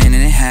happen,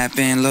 and it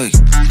happened, look.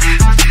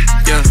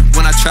 Yeah,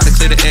 when I try to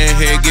clear the air,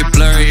 hair get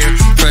blurrier.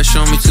 Pressure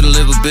on me to the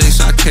liver big,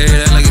 so I carry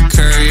that like a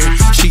courier.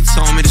 She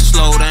told me to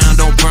slow down,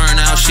 don't burn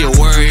out, she a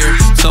worrier.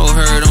 Told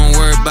her don't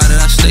worry about it,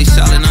 I stay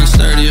solid and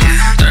sturdier.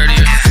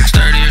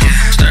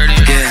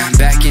 Yeah,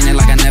 back in it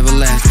like I never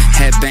left.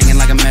 Head banging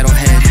like a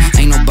metalhead.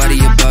 Ain't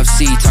nobody above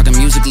C, talking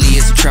musically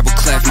it's a treble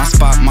clef. My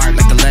spot marked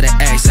like the letter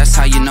X, that's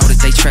how you know that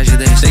they treasure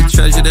this. They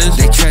treasure this?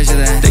 They treasure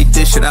that. They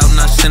dish it out and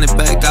I send it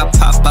back. I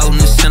pop out and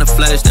it's in a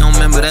flash, they don't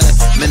remember that.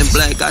 Men in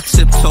black, I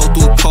tiptoe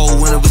through a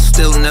cold winter, but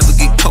still never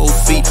get cold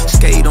feet.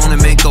 Skate on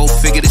it, make go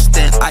figure this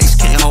thin ice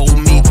can't hold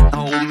me.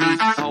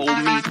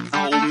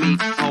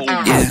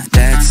 Yeah,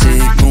 that's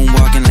it,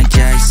 moonwalking like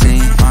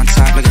Jackson, on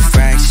top like a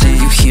fraction.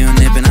 You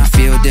hunnid, and I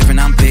feel different,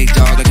 I'm big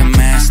dog like a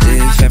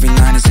Mastiff. Every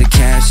line is a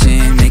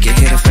caption, make it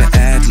hit her for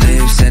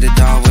ad-libs. Said it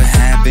all would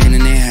happen,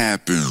 and it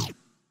happened.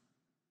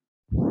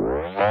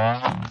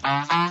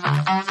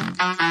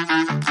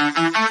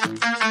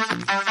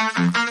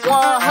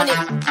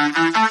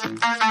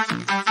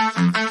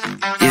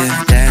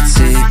 Yeah, that's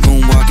it,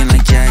 moonwalking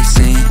like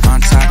Jackson,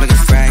 on top like a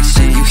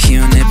fraction. You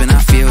hunnid, and I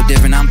feel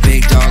different, I'm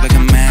big dog like a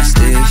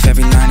Mastiff.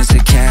 Every line is a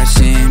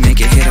caption, make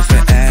it hit her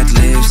for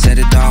ad-libs. Said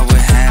it all would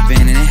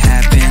happen, and it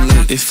happened,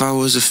 look. If I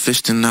was a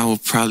fish, then I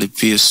would probably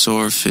be a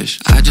swordfish.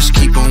 I just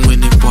keep on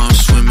winning while I'm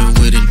swimming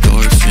with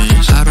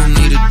endorphins. I don't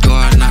need a door,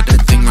 I knock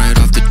that thing right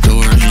off the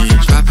door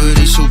hinge.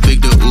 Property so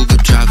big, the Uber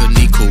driver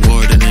need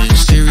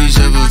coordinates. Series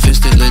of events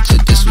that led to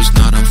this was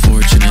not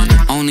unfortunate.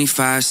 Only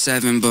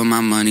 5'7", but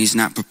my money's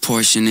not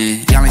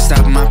proportionate. Y'all ain't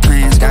stopping my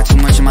plans, got too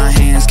much in my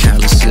hands.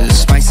 Calluses,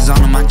 spices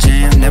all in my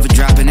jam, never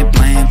dropping it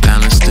bland.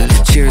 Balanced it,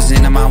 cheers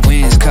into my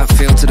wins, cup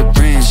filled to the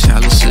brim.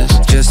 Calluses,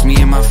 just me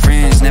and my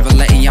friends, never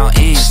letting y'all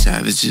in.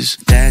 Savages,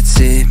 that's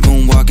it,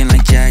 moonwalking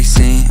like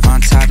Jackson,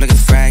 on top like a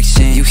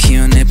fraction. You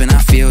hunnid, and I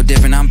feel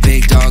different, I'm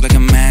big dog like a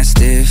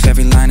Mastiff.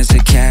 Every line is a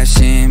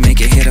caption, make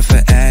it hit her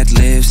for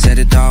ad-libs. Said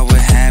it all would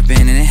happen,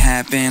 and it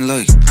happened,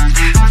 look.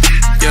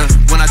 Yeah,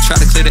 when I try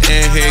to clear the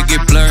air, hair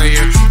get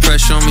blurrier.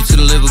 Pressure on me to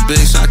the liver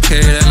big, so I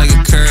carry that like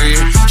a courier.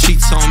 She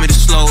told me to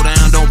slow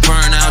down, don't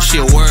burn out, she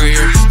a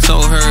worrier.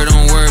 Told her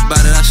don't worry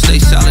about it, I stay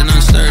solid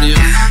and sturdier.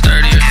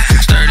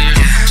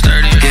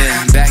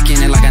 Yeah, back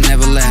in it like I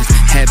never left.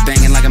 Head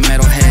banging like a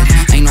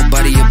metalhead. Ain't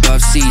nobody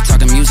above C,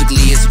 talking musically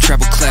it's a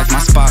treble clef. My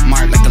spot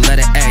marked like the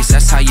letter X,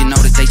 that's how you know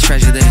that they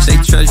treasure this. They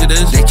treasure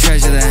this? They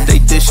treasure that. They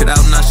dish it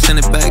out and I send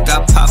it back.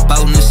 I pop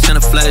out and it's in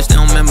a flash, they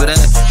don't remember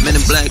that. Men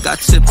in black, I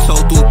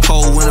tiptoe through a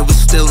cold winter, but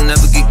still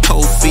never get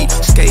cold feet.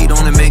 Skate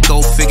on it, make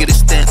go figure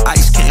this thin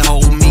ice can't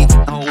hold me.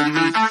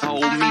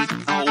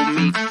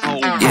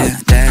 Yeah,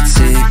 that's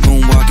it,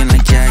 moonwalking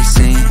like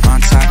Jackson,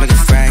 on top like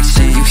a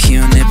fraction. You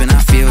hunnid,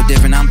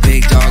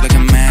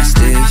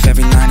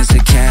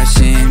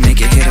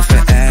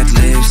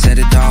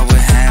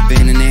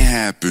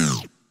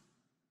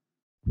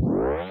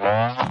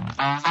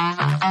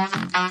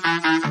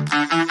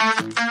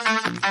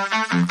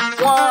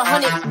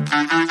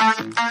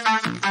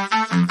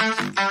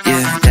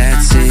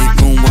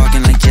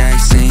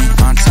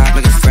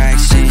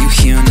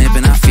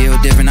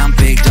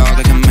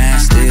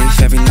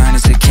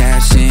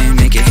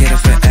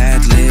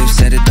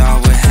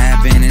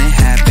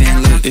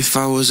 If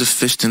I was a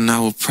fish, then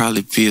I would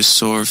probably be a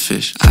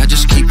swordfish. I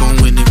just keep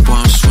on winning while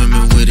I'm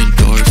swimming with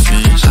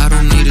endorphins. I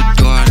don't need a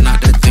door, I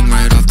knock that thing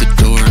right off the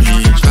door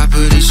hinge.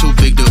 Property so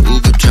big, the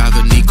Uber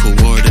driver need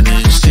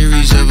coordinates.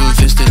 Series of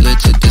events that led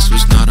to this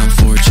was not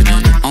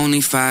unfortunate.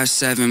 Only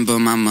 5'7", but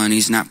my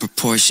money's not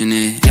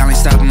proportionate. Y'all ain't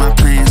stopping my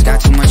plans,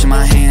 got too much in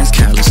my hands.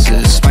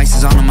 Calluses,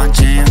 spices all on my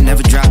jam,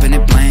 never dropping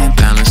it bland.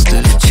 Balanced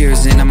it,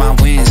 cheers into my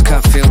wins,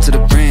 cup filled to the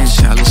brim.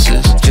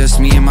 Calluses,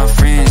 just me and my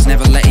friends,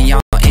 never letting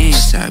y'all in.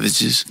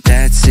 Savages,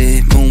 that's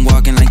it,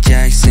 moonwalking like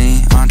Jackson,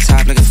 on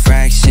top like a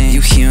fraction.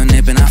 You hear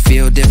nipping, I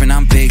feel different,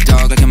 I'm big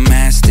dog like a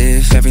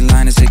Mastiff. Every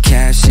line is a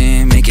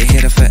caption, make it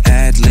hit up for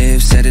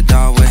ad-libs. Said it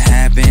all would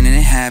happen, and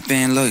it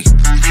happened, look.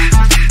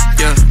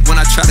 Yeah,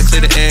 when I try to clear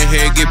the air,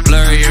 hair get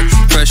blurrier.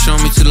 Pressure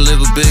on me to the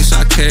liver big, so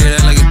I carry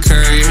that like a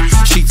courier.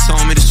 She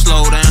told me to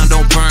slow down,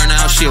 don't burn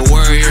out, she a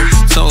worrier.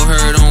 Told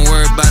her don't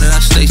worry about it, I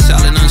stay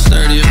solid and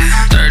sturdier.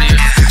 Sturdier.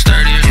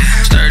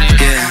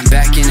 Yeah,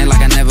 back in it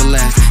like I never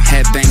left.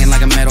 Head banging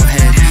like a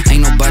metalhead.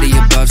 Ain't nobody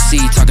above C,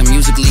 talking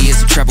musically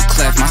it's a treble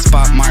clef. My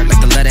spot marked like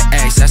the letter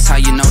X, that's how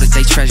you know that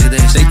they treasure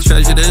this. They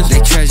treasure this?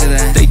 They treasure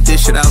that. They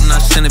dish it out and I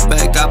send it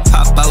back. I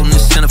pop out and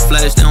it's in a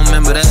flash, they don't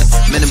remember that.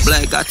 Men in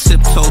black, I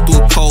tiptoe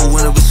through a cold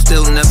winter, but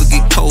still never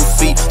get cold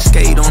feet.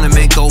 Skate on it,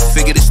 man, go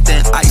figure this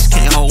thin ice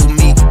can't hold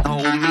me.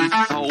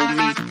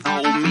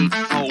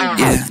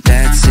 Yeah,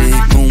 that's it,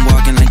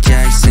 moonwalking like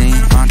Jackson,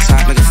 on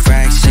top like a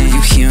fraction.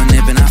 You hear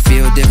nipping, I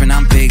feel different,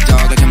 I'm big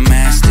dog like a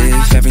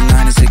Mastiff. Every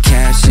line is a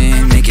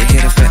caption, make it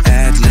hit up for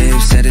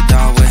ad-libs. Said it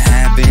all would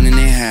happen, and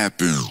it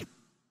happened.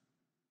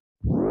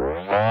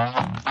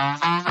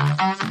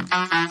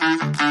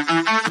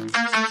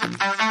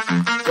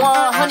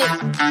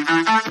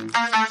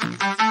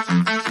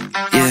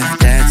 Yeah,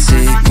 that's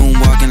it,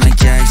 moonwalking like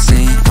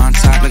Jackson, on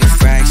top like a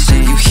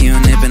fraction. You hear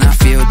nipping, I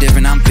feel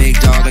different, I'm big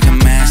dog like a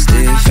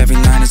Mastiff. Every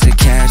line is a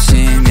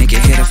caption, make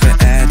it hit up for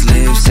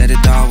ad-libs. Said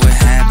it all would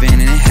happen,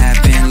 and it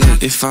happened,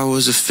 look. If I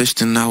was a fish,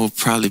 then I would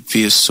probably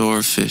be a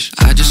swordfish.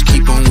 I just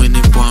keep on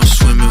winning while I'm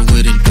swimming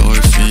with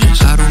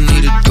endorphins. I don't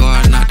need a door,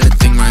 I knock that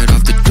thing right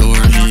off the door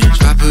hinge.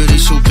 Property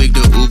so big,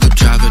 the Uber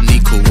driver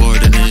need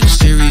coordinates.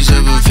 Series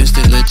of events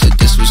that led to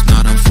this was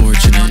not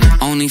unfortunate.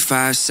 Only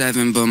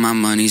 5'7", but my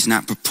money's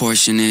not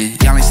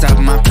proportionate. Y'all ain't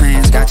stopping my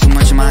plans, got too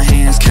much in my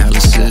hands.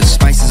 Calluses,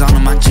 spices all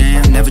on my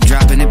jam, never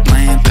dropping it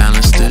bland.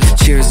 Balanced it,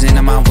 cheers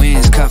into my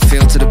wins, cup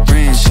filled to the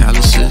brim.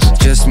 Calluses,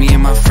 just me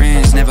and my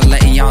friends, never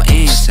letting y'all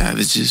in.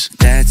 Savages,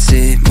 that's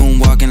it,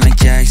 moonwalking like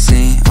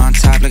Jackson, on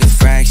top like a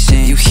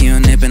fraction. You hear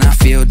nipping, I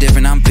feel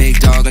different, I'm big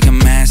dog like a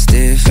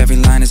Mastiff. Every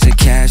line is a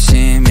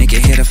caption, make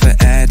it hit up for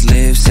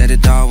ad-libs. Said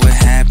it all would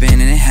happen,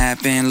 and it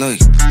happened, look.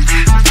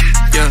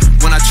 Yeah,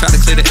 when I try to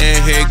clear the air,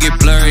 hair get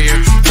blurrier.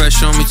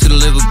 Pressure on me to the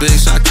liver big,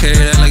 so I carry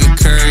that like a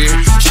courier.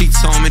 She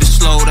told me to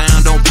slow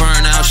down, don't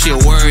burn out, she a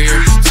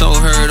worrier. Told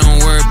her don't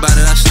worry about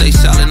it, I stay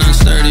solid and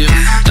sturdier.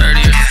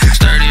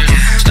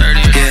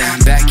 Yeah,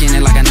 back in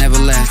it like I never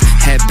left.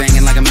 Head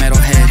banging like a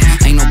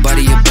metalhead. Ain't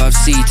nobody above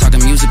C,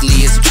 talking musically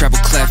it's a treble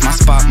clef. My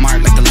spot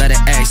marked like the letter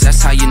X,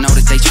 that's how you know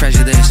that they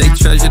treasure this. They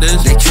treasure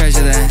this? They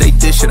treasure that. They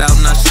dish it out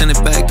and I send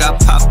it back. I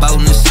pop out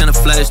and it's in a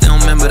flash, they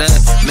don't remember that.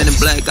 Men in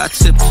black, I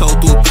tiptoe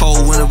through a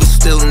cold winter, but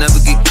still never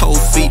get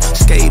cold feet.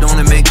 Skate on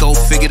it, man, go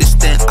figure this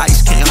thin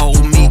ice can't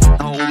hold me.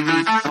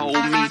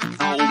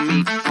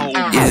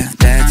 Yeah,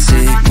 that's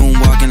it,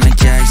 moonwalking like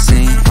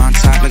Jackson, on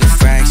top like a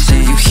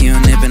fraction. You hear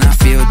nipping, I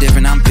feel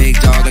different, I'm big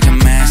dog like a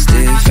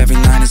Mastiff. Every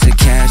line is a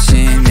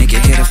caption, make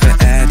it hit up for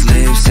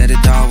ad-libs. Said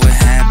it all would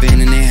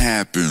happen, and it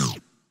happened.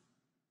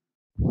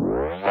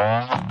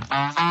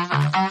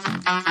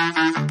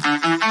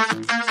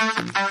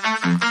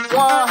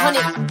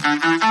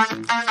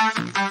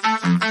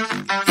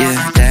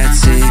 Yeah,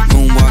 that's it,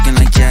 moonwalking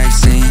like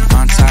Jackson,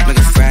 on top like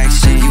a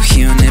fraction. You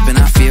hear nipping,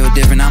 I feel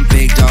different, I'm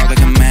big dog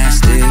like a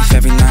Mastiff.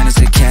 Every line is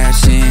a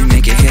caption,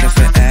 make it hit up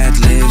for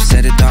ad-libs.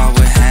 Said it all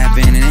would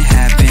happen, and it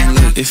happened,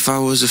 look. If I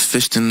was a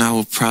fish, then I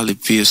would probably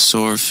be a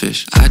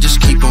swordfish. I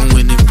just keep on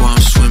winning while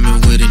I'm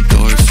swimming with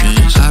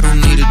endorphins. I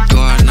don't need a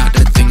door, I knock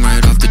that thing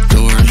right off the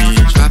door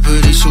hinge.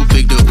 Property so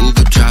big, the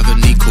Uber driver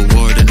need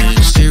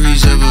coordinates.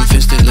 Series of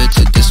events that led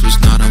to this was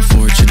not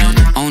unfortunate.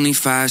 Only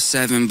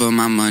 5'7", but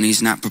my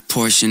money's not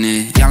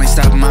proportionate. Y'all ain't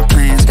stopping my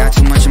plans, got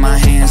too much in my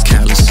hands.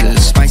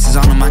 Calluses, spices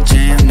all on my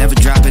jam, never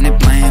dropping it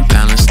bland.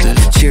 Balanced it,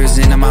 cheers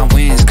into my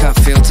wins, cup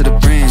filled to the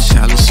brim.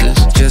 Calluses,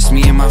 just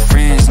me and my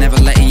friends, never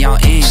letting y'all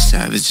in.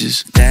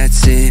 Savages,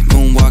 that's it,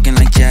 moonwalking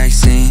like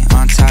Jackson,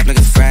 on top like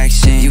a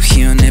fraction. You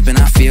hear nipping,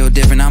 I feel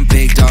different, I'm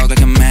big dog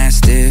like a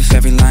Mastiff.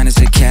 Every line is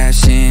a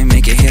caption,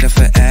 make it hit up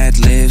for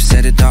ad-libs.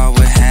 Said it all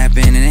would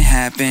happen, and it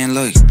happened,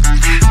 look.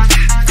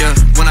 Yeah,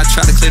 when I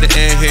try to clear the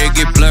air, hair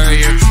get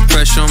blurrier.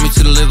 Pressure on me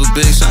to the liver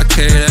big, so I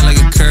carry that like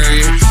a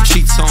courier.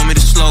 She told me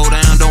to slow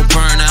down, don't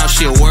burn out,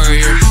 she a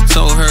worrier.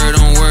 Told her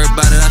don't worry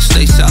about it, I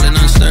stay solid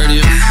and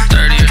sturdier.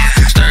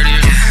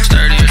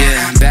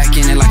 Yeah, back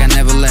in it like I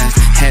never left.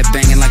 Head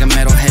banging like a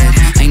metalhead.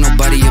 Ain't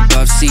nobody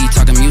above C,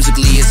 talking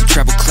musically it's a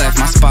treble clef.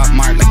 My spot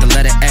marked like the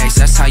letter X,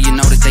 that's how you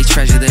know that they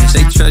treasure this.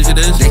 They treasure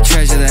this? They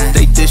treasure that.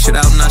 They dish it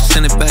out and I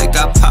send it back.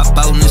 I pop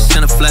out and it's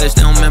flash,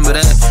 they don't remember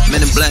that.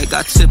 Men in black,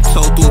 I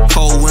tiptoe through a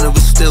cold winter,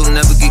 but still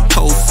never get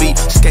cold feet.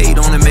 Skate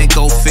on it, man,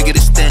 go figure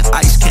this thin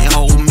ice can't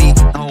hold me.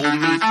 Hold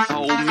me,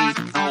 hold me,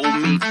 hold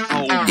me,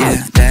 hold me.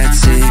 Yeah,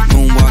 that's it,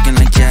 moonwalking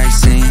like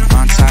Jackson,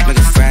 on top like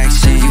a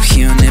fraction. You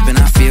hearing it, but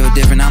I feel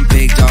different, I'm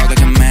big dog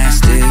like a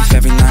Mastiff.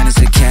 Every line is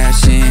a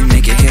caption,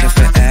 make it hit up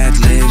for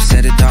ad-libs.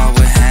 Said it all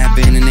would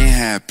happen, and it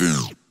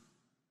happened.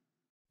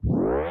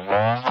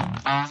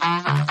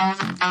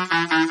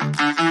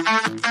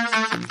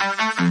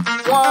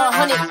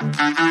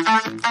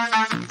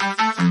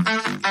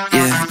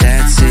 Yeah,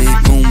 that's it,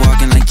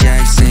 moonwalking like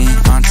Jackson,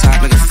 on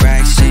top like a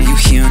fraction. You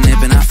hearing it,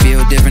 but I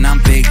feel different, I'm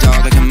big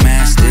dog like a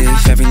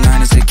Mastiff. Every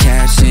line is a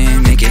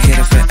caption, make it hit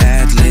up for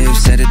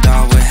ad-libs. Said it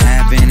all would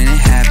happen, and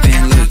it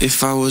happened. Look,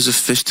 if I was a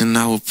fish, then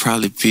I would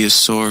probably be a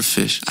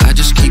swordfish. I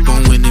just keep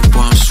on winning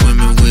while I'm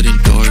swimming with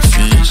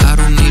endorphins. I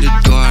don't need a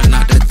door, I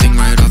knock that thing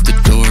right off the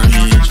door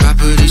hinge.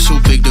 Property so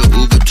big, the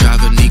Uber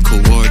driver need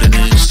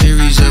coordinates.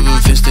 Series of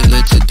events that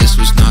led to this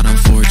was not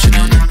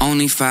unfortunate.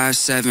 only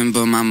 5'7",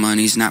 but my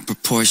money's not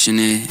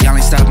proportionate. Y'all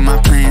ain't stopping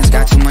my plans,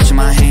 got too much in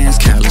my hands.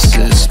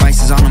 Calluses,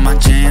 spices all in my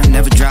jam,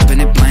 never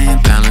dropping it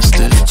bland. Balanced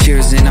it,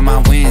 cheers into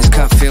my wins,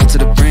 cup filled to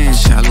the brim.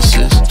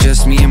 Calluses,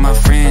 just me and my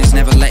friends,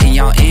 never letting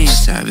y'all in.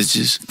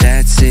 Savages,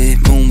 that's it,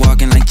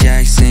 moonwalking like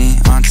Jackson,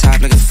 on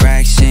top like a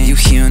fraction. You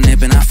hearing it,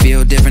 but I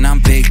feel different, I'm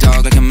big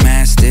dog like a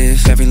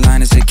Mastiff. Every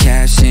line is a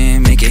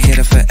caption, make it hit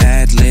up for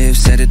ad-libs.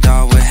 Said it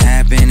all would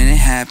happen, and it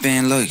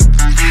happened, look.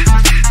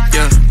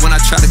 Yeah, when I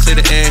try to clear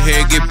the air,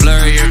 hair get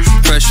blurrier.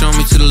 Pressure on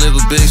me to the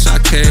liver big, so I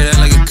carry that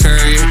like a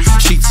courier.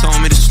 She told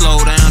me to slow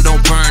down,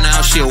 don't burn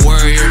out, she a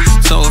worrier.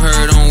 Told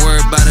her don't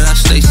worry about it, I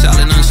stay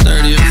solid and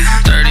sturdier.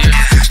 Sturdier,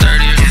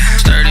 sturdier,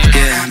 sturdier.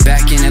 Yeah,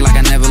 back in it like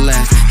I never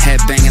left.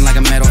 Head banging like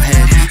a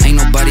metalhead. Ain't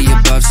nobody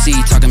above C,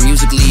 talking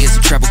musically it's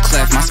a treble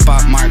clef. My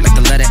spot marked like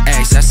the letter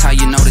X, that's how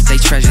you know that they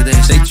treasure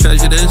this. They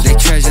treasure this? They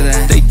treasure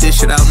that. They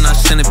dish it out and I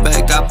send it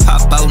back. I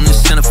pop out in the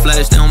center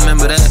flash, they don't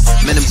remember that.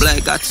 Men in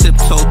black, I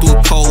tiptoe through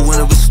a cold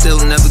winter, but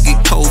still never get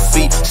cold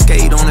feet.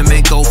 Skate on it,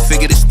 man, go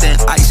figure this thin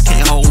ice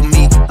can't hold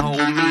me. Hold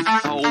me,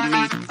 hold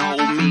me,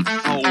 hold me,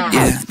 hold me.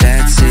 Yeah,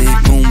 that's it,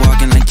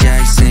 moonwalking like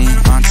Jackson,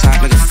 on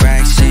top like a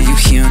fraction. You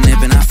hearing it,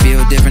 but I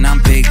feel different, I'm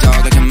big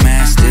dog like a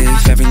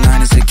Mastiff. Every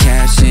line is a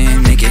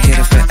caption, make it hit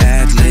up for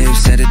ad-libs.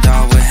 Said it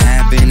all would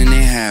happen, and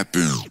it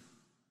happened.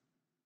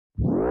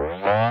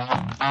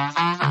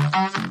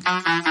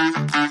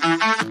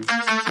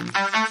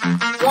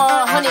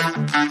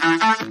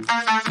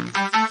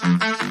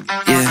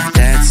 Yeah,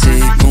 that's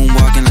it,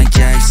 moonwalking like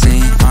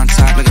Jackson, on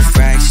top like a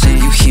fraction.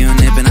 You hearing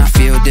it, but I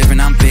feel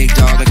different, I'm big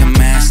dog like a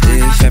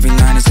Mastiff. Every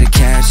line is a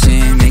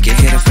caption, make it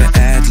hit up for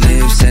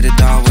ad-libs. Said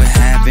it all would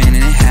happen, and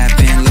it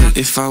happened, look.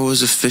 If I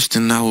was a fish,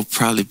 then I would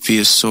probably be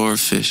a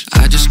swordfish.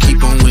 I just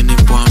keep on winning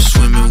while I'm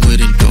swimming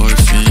with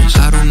endorphins.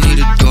 I don't need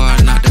a door,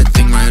 I knock that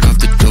thing right off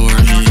the door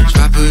hinge.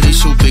 Property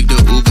so big, the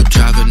Uber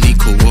driver need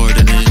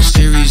coordinates.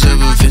 Series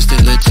of events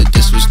that led to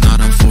this was not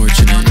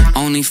unfortunate.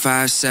 Only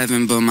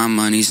 5'7", but my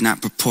money's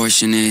not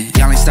proportionate.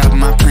 Y'all ain't stopping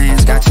my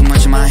plans, got too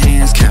much in my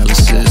hands.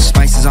 Calluses,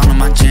 spices all in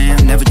my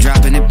jam, never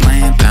dropping it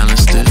bland.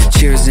 Balanced it,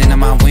 cheers into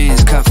my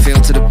wins, cup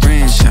filled to the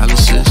brim.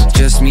 Calluses,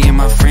 just me and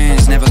my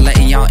friends, never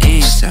letting y'all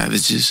in.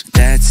 Savages,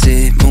 that's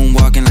it,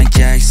 moonwalking like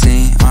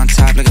Jackson, on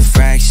top like a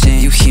fraction.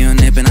 You hearing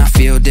it, but I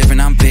feel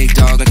different, I'm big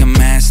dog like a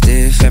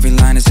Mastiff. Every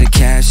line is a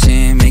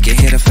caption, make it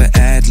hit up for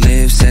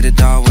ad-libs. Said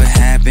it all would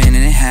happen, and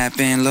it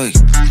happened, look.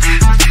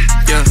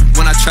 Yeah,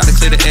 when I try to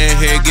clear the air,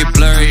 hair get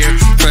blurrier.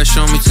 Pressure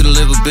on me to the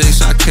liver big,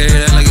 so I carry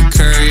that like a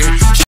courier.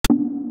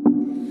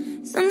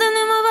 Something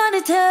in my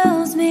body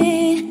tells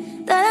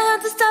me that I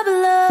have to stop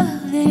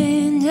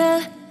loving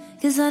ya,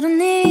 'cause I don't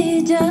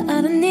need ya,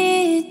 I don't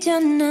need ya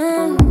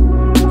now.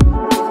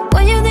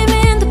 When you leave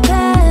me in the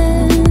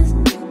past,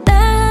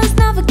 that's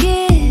not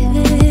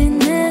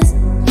forgiveness.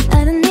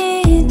 I don't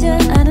need ya,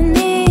 I don't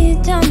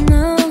need ya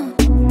now.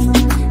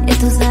 Y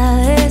tú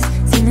sabes,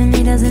 si me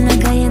miras en la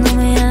calle no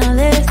me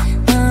hables,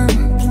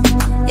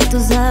 y tú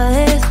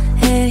sabes,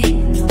 hey,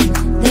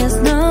 there's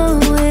no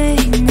way,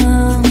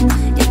 no.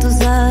 Y tú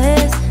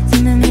sabes,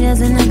 si me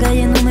miras en la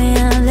calle no me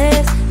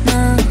hables,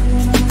 no.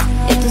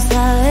 Y tú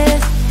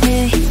sabes,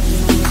 hey,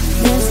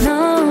 there's no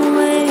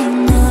way,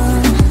 no.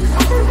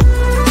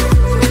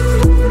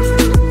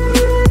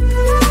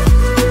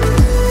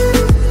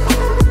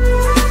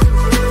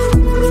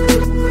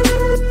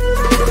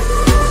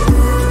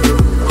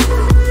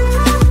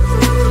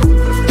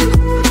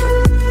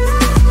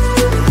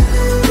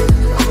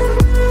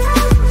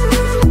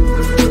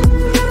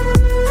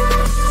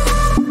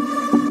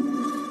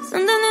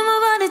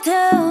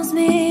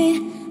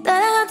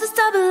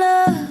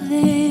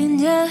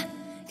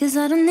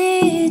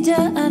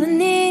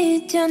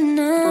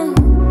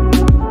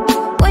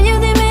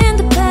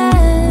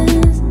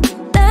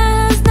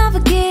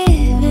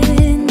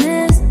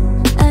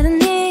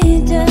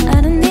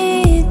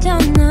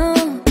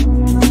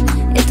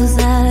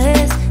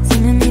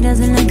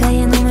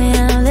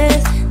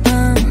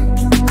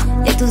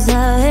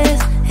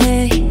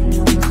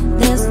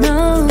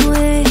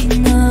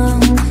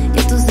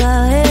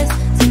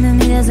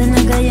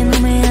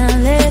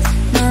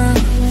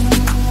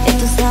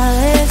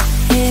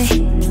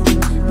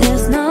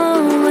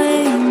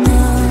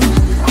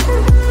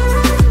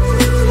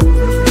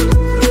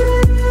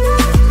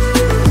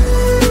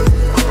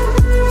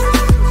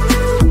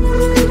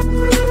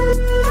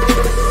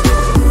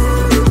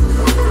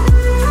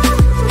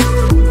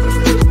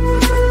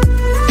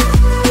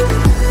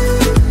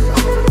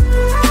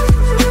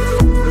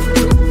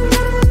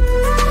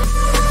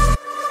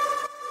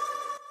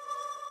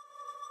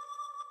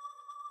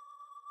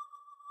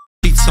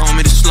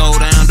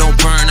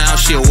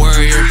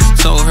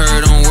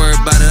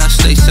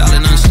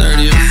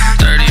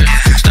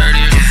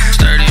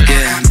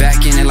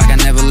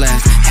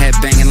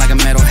 banging like a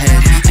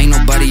metalhead. Ain't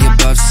nobody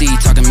above C,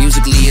 talking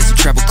musically it's a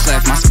treble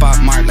clef. My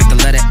spot marked like the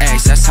letter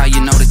X, that's how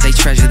you know that they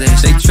treasure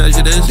this. They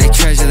treasure this, they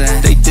treasure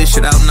that. They dish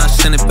it out and I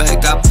send it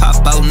back. I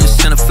pop out and it's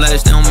in a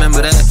flash, they don't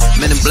remember that.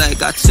 Men in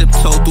black, I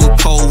tiptoe through a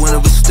cold winter,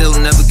 but still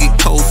never get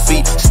cold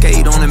feet.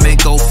 Skate on and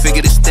make go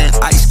figure this thin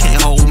ice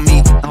can't hold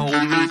me. Hold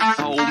me,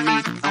 hold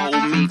me,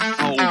 hold me,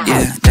 hold me.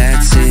 Yeah,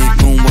 that's it,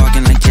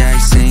 moonwalking like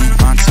Jackson,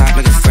 on top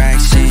like a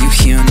fraction. You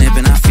hearing it,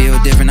 but I feel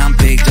different, I'm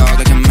big dog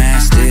like a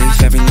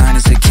Mastiff. Every line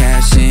is a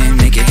caption,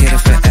 make it hit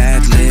up for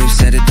ad-libs.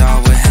 Said it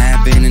all would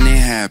happen and it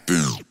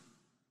happened.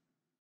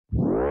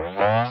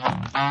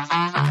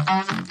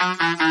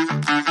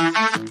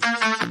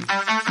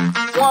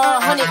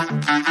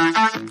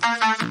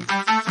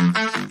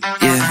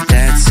 Yeah,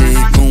 that's it,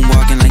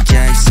 moonwalking like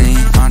Jackson,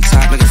 on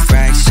top like a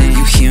fraction.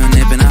 You hearing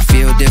it, but I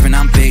feel different,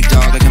 I'm big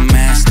dog like a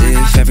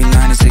Mastiff. Every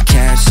line is a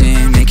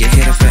caption, make it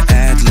hit up for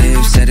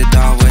ad-libs. Said it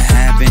all would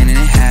happen and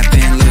it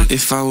happened. Look,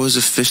 if I was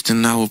a fish,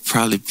 then I would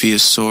probably be a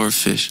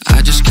swordfish.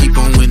 I just keep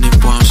on winning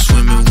while I'm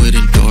swimming with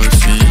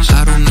endorphins.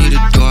 I don't need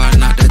a door, I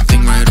knock that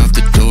thing right off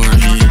the door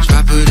hinge.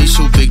 Property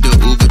so big, the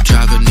Uber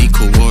driver need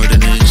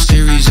coordinates.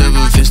 Series of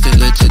events that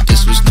led to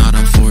this was not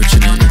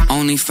unfortunate.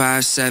 only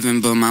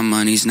 5'7", but my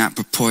money's not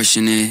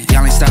proportionate.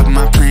 Y'all ain't stopping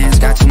my plans,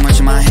 got too much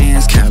in my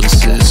hands.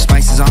 Calluses,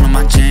 spices all in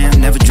my jam,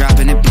 never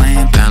dropping it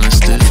bland.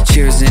 Balanced it,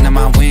 cheers into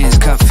my wins,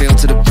 cup filled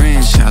to the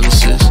brim.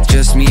 Calluses,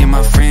 just me and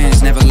my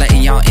friends, never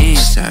letting y'all in.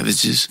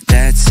 Savages,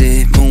 that's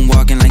it,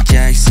 moonwalking like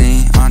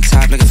Jackson, on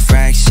top like a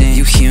fraction.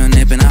 You hearing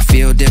it, but I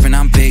feel different,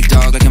 I'm big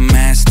dog like a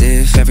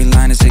Mastiff. Every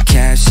line is a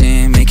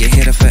caption, make it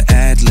hit up for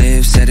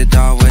ad-libs. Said it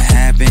all would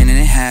happen and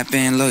it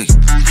happened, look.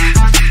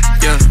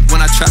 Yeah,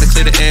 when I try to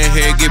clear the air,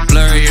 hair get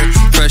blurrier.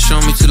 Pressure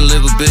on me to the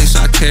liver big,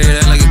 so I carry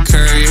that like a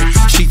courier.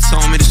 She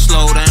told me to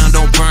slow down,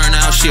 don't burn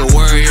out, she a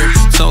worrier.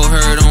 Told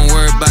her don't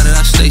worry about it,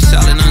 I stay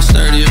solid and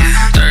sturdier.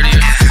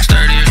 Sturdier,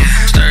 sturdier,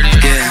 sturdier.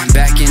 Yeah,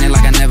 back in it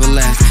like I never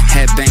left.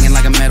 Head banging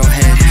like a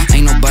metalhead.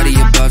 Ain't nobody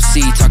above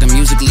C, talking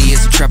musically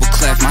it's a treble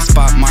clef. My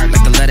spot marked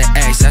like the letter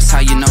X, that's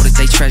how you know that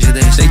they treasure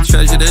this. They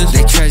treasure this,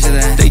 they treasure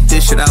that. They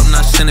dish it out and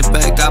I send it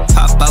back. I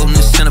pop out and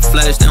it's in a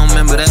flash, they don't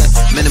remember that.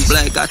 Men in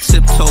black, I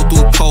tiptoe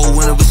through a cold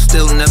winter, but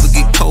still never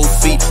get cold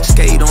feet.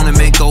 Skate on and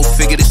make go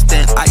figure this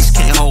thin ice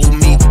can't hold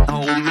me.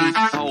 Hold me,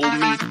 hold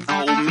me,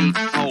 hold me,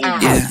 hold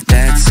me. Yeah,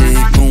 that's it,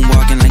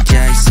 moonwalking like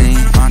Jackson,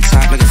 on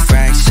top like a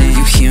fraction.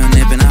 You hearing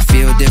it, but I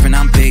feel different,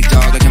 I'm big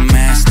dog like a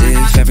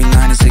Mastiff. Every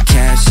line is a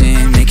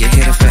caption, make it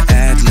hit up for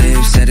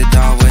ad-libs. Said it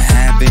all would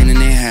happen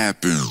and it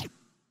happened.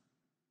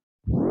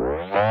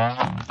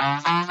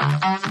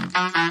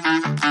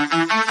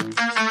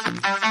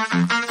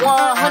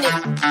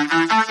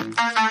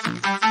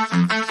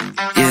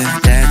 Yeah,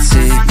 that's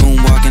it,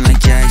 moonwalking like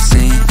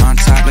Jackson, on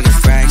top like a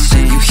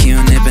fraction. You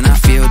hearing it, but I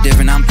feel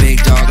different, I'm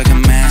big dog like a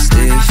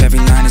Mastiff. Every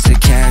line is a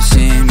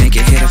caption, make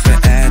it hit up for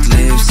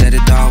ad-libs. Said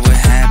it all would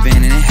happen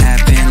and it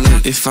happened,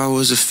 look. If I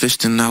was a fish,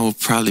 then I would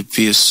probably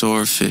be a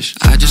swordfish.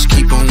 I just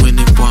keep on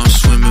winning while I'm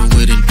swimming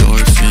with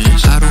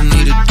endorphins. I don't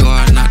need a door,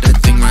 I knock that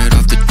thing right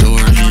off the door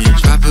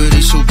hinge.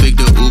 Property so big,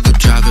 the Uber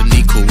driver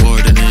need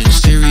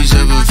coordinates. Series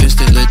of events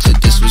that led to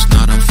this was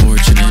not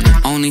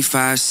unfortunate. Only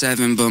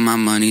 5'7", but my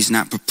money's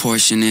not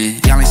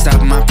proportionate. Y'all ain't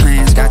stopping my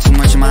plans, got too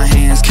much in my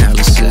hands.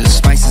 Calluses,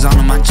 spices all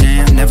in my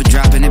jam, never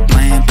dropping it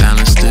bland.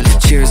 Balanced it,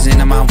 cheers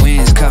into my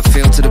wins, cup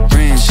filled to the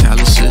brim.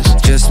 Calluses,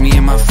 just me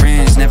and my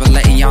friends, never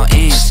letting y'all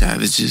in.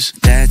 Savages,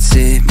 that's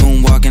it,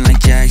 moonwalking like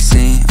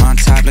Jackson, on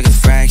top like a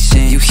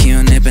fraction. You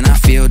hearing it, but I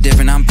feel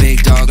different, I'm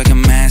big dog like a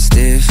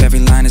Mastiff. Every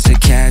line is a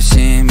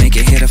caption, make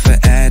it hit up for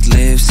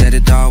ad-libs. Said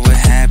it all would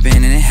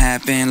happen and it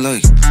happened,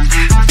 look.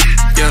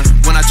 Yeah,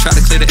 when I try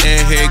to clear the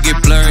air, hair get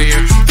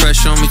blurrier.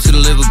 Pressure on me to the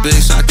liver big,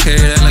 so I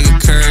carry that like a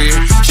courier.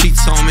 She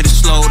told me to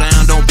slow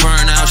down, don't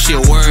burn out, she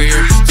a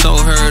worrier.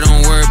 Told her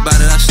don't worry about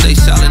it, I stay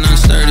solid and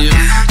sturdier.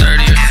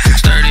 Sturdier,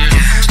 sturdier,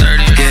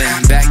 sturdier.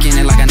 Yeah, back in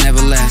it like I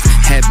never left.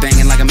 Head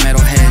banging like a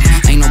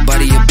metalhead. Ain't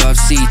nobody above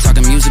C,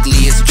 talking musically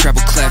it's a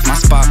treble clef. My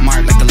spot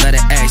marked like the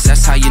letter X,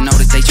 that's how you know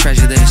that they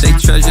treasure this. They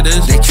treasure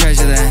this, they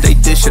treasure that. They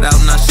dish it out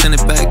and I send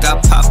it back. I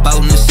pop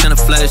out and it's in a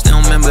flash, they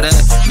don't remember that.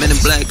 Men in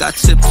black, I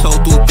tiptoe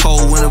through a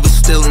cold winter, but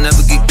still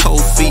never get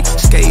cold feet.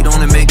 Skate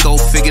on and make go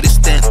figure this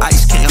thin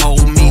ice can't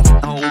hold me.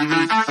 Hold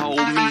me,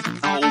 hold me,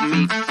 hold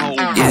me, hold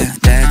me. Yeah,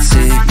 that's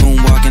it,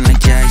 moonwalking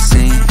like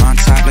Jackson, on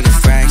top like a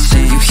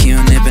fraction. You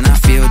hearing it, but I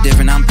feel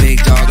different, I'm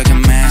big dog like a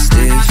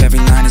Mastiff. Every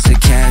line is a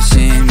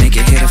caption, make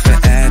it hit up for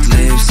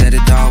ad-libs. Said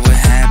it all would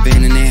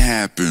happen and it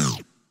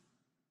happened.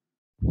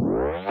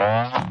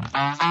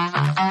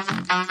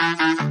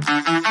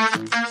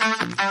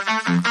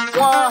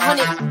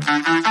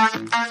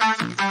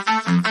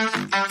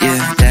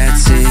 Yeah,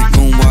 that's it,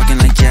 moonwalking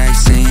like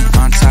Jackson,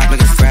 on top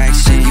like a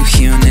fraction. You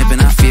hearing it,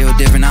 but I feel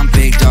different, I'm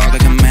big dog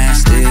like a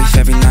Mastiff.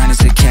 Every line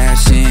is a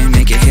caption,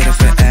 make it hit up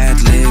for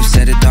ad-libs.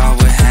 Said it all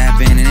would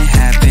happen and it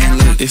happened,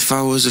 look. If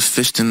I was a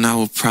fish, then I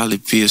would probably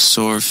be a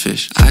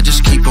swordfish. I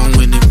just keep on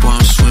winning while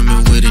I'm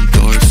swimming with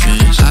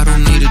endorphins. I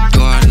don't need a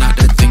door, I knock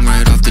that thing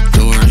right off the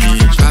door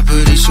hinge.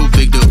 Property so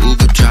big, the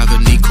Uber driver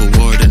need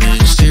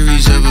coordinates.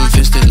 Series of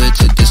events that led to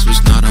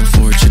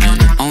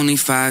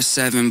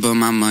 5'7", but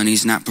my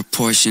money's not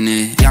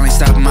proportionate. Y'all ain't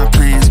stopping my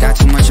plans, got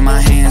too much in my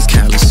hands.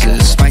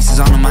 Calluses, spices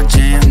all in my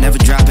jam, never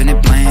dropping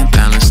it bland.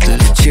 Balanced it,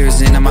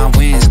 cheers into my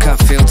wins,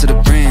 cup filled to the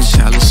brim.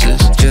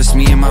 Calluses, just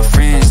me and my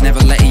friends, never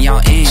letting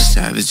y'all in.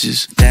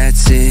 Savages,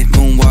 that's it,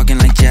 moonwalking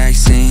like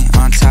Jackson,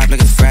 on top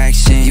like a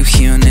fraction. You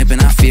hunnid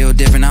and I feel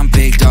different, I'm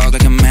big dog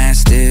like a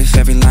Mastiff.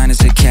 Every line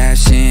is a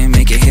caption,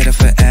 make it hit her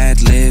for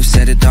ad-libs.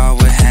 Said it all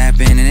would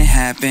happen and it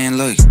happened,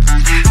 look.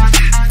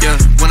 Yeah,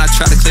 when I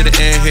try to clear the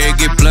air, hair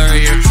get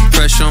blurrier.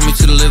 Pressure on me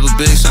to the liver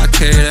big, so I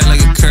carry that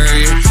like a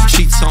courier.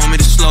 She told me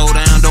to slow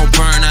down, don't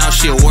burn out,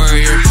 she a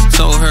worrier.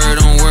 Told her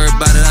don't worry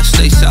about it, I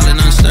stay solid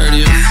and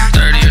sturdier.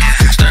 Sturdier,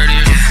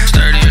 sturdier,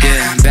 sturdier.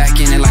 Yeah, back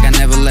in it like I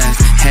never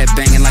left. Head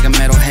banging like a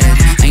metalhead.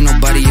 Ain't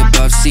nobody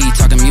above C,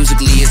 talking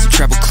musically it's a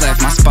treble clef.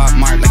 My spot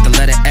marked like the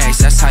letter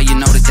X, that's how you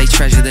know that they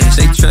treasure this.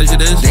 They treasure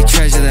this? They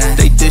treasure that.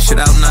 They dish it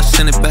out and I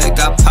send it back.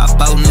 I pop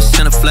out and it's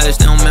in a flash,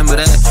 they don't remember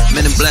that.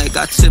 Men in black,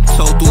 I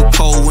tiptoe through a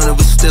cold winter,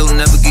 but still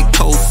never get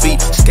cold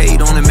feet.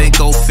 Skate on it, make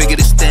go figure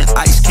this thin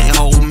ice can't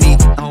hold me.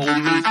 Hold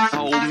me,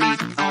 hold me,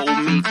 hold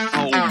me,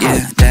 hold me.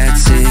 Yeah,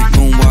 that's it,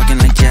 moonwalking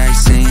like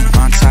Jackson,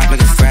 on top like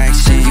a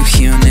fraction. You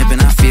hunnid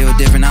and I feel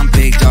different, I'm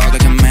big dog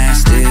like a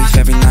Mastiff.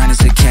 Every line is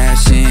a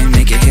caption,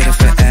 make it hit her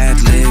for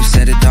ad-libs.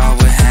 Said it all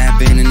would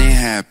happen and it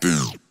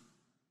happened.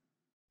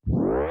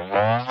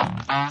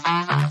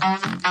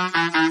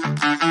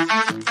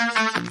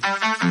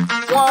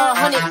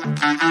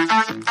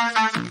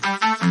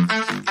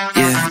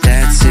 Yeah,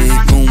 that's it,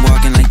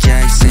 moonwalking like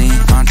Jackson,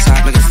 on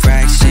top like a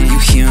fraction. You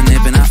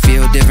hunnid and I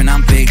feel different,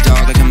 I'm big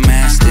dog like a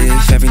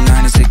Mastiff. Every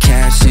line is a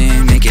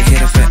caption, make it hit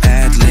her for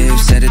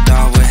ad-libs. Said it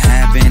all would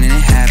happen and it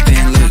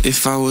happened, look.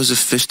 If I was a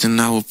fish, then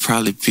I would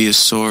probably be a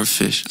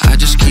swordfish. I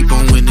just keep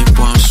on winning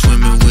while I'm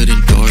swimming with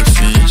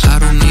endorphins. I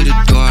don't need a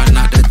door, I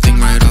knock that thing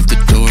right off the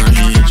door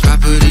hinge.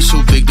 Property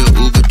so big, the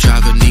Uber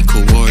driver need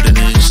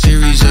coordinates.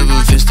 Series of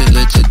events that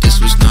led to this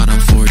was not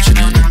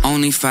unfortunate.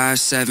 Only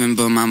 5'7",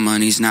 but my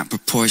money's not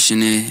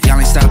proportionate. Y'all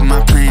ain't stopping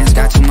my plans,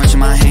 got too much in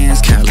my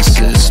hands.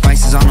 Calluses,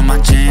 spices all in my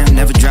jam,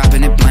 never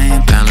dropping it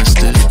bland. Balanced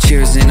it,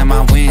 cheers into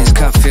my wins,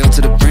 cup filled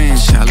to the brim.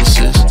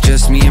 Calluses,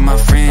 just me and my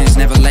friends,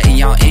 never letting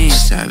y'all in.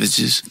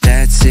 Savages,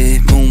 that's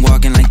it,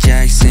 moonwalking like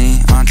Jackson,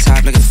 on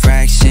top like a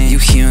fraction. You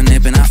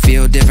hunnid and I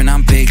feel different,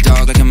 I'm big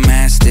dog like a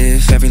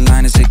Mastiff. Every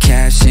line is a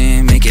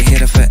caption, make it hit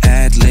her for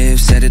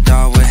ad-libs. Said it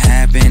all would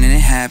happen and it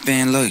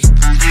happened, look.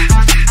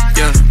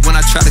 yeah, when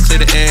I try to clear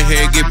the air,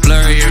 hair get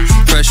blurrier.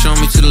 Pressure on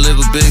me to the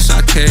liver big, so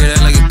I carry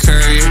that like a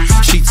courier.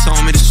 She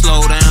told me to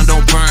slow down,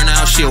 don't burn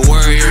out, she a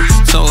worrier.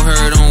 Told her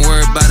don't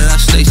worry about it, I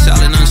stay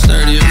solid and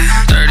sturdier.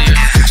 Sturdier,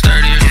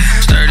 sturdier,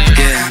 sturdier.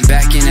 Yeah,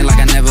 back in it like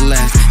I never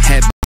left.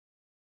 Head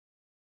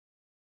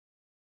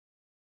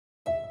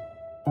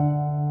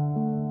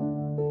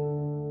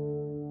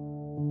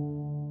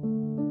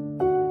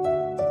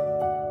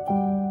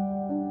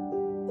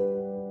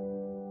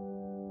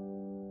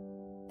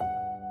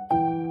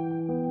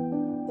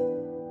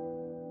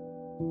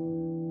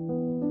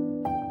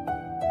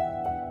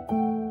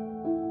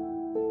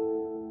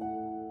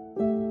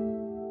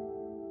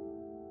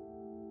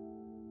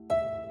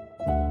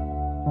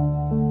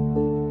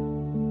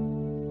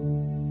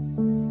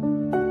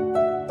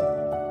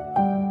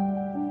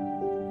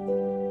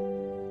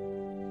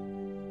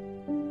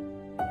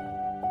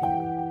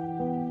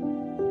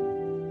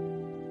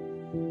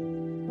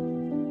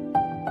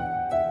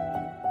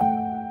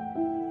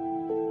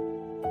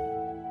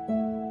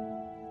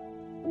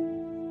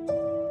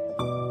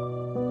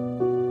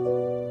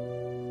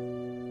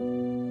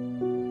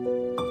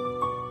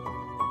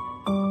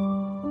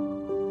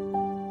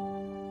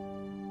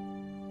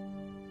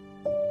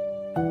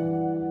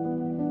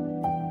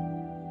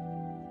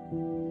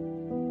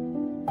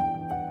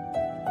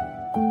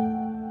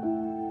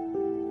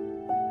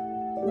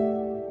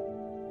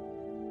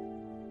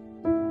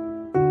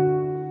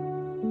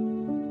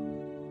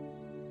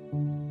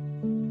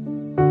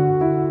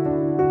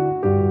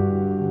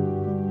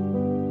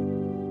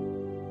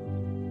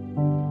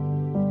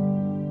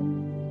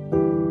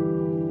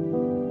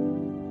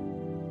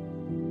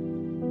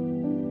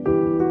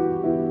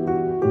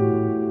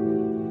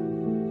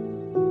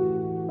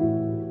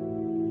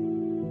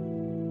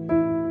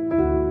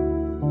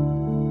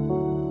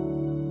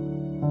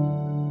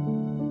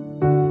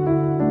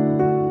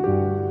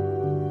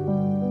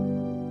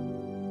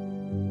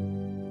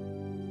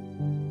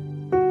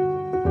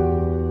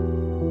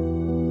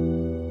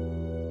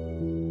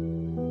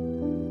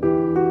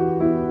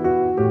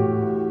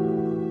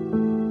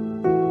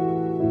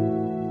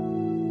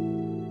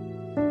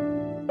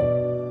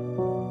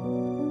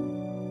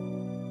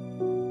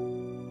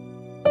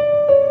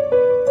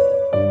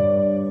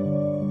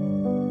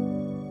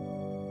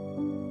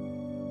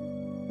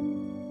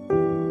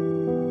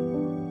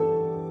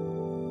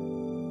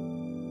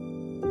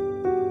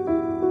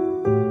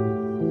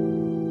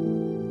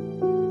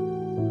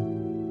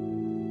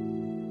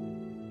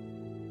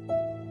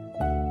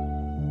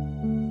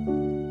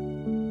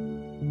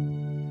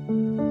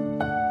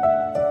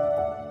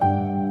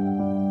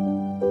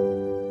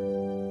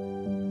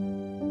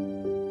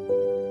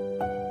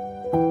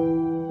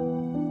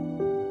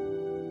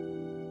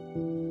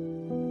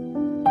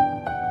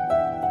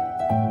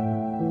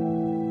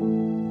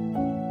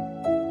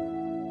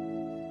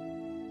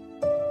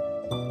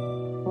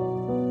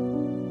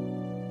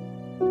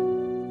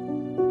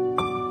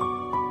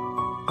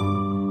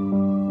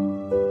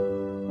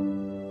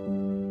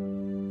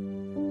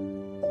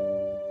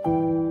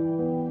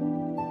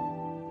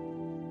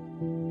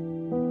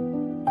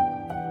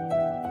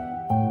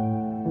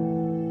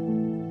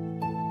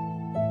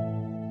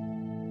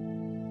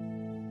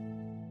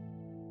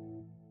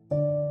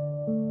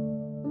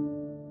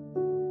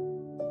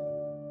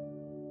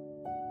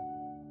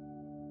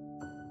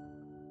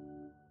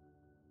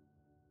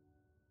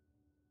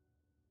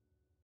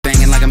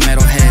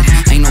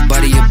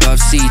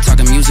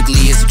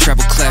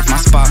treble clef. My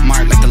spot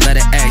marked like the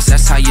letter X.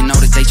 That's how you know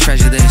that they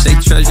treasure this. They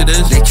treasure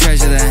this. They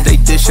treasure that. They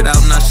dish it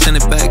out and I send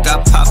it back. I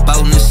pop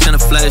out and it's in a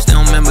flash. They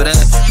don't remember that.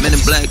 Men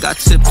in black. I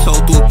tiptoe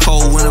through a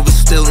cold winter, but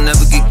still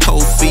never get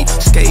cold feet.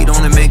 Skate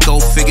on and make go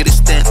figure this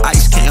thin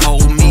ice can't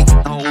hold me.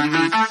 Hold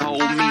me,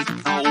 hold me,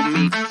 hold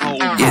me, hold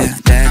me. Yeah,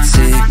 that's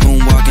it.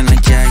 Moonwalking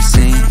like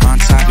Jackson. On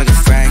top like a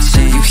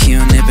fraction. You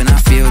hear nip and I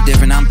feel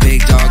different. I'm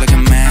big dog like a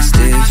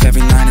Mastiff.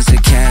 Every line is a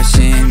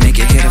caption. Make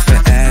it hit up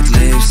for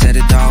ad-libs. Said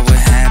it all would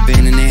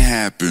happen and it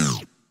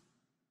happened.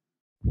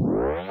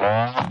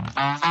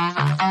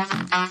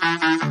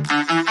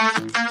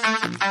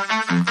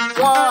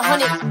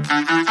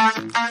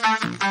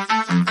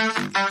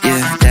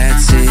 Yeah,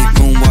 that's it.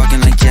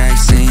 Moonwalking like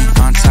Jackson.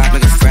 On top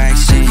like a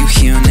fraction. You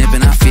hear nip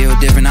and I feel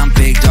different. I'm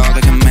big dog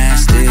like a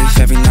Mastiff.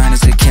 Every line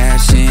is a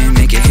caption.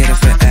 Make it hit up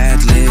for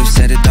ad-libs.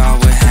 Said it all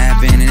would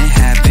happen and it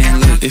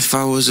happened. Look. If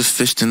I was a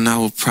fish, then I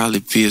would probably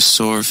be a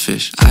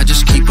swordfish. I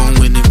just keep on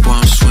winning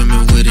while I'm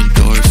swimming with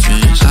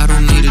endorphins. I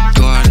don't need a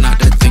door, I knock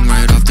that thing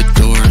right off the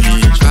door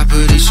hinge.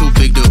 Property so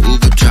big, the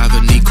Uber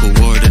driver need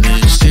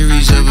coordinates.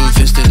 Series of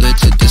events that led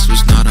to this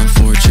was not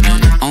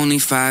unfortunate. Only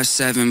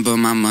 5'7", but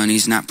my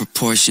money's not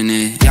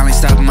proportionate. Y'all ain't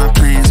stopping my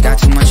plans, got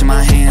too much in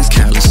my hands.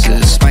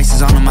 Calluses,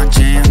 spices all in my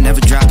jam,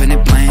 never dropping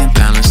it bland.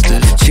 Balanced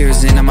it,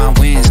 cheers into my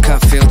wins,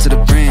 cup filled to the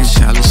brim.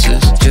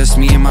 Calluses, just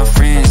me and my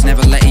friends,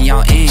 never letting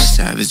y'all in.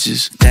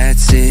 Savages,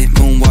 that's it,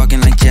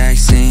 moonwalking like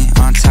Jackson.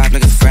 On top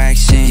like a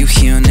fraction, you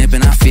hear nip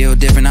and I feel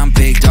different. I'm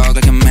big dog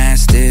like a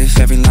Mastiff.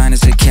 Every line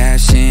is a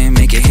caption,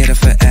 make it hit up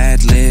for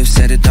ad-libs.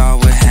 Said it all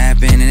would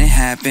happen and it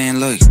happened,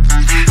 look.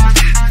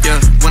 Yeah,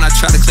 when I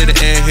try to clear the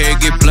air, hair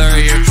get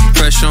blurrier.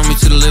 Pressure on me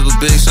to the liver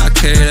big, so I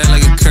carry that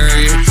like a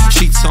courier.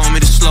 She told me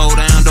to slow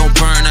down, don't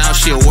burn out,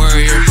 she a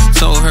worrier.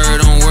 Told her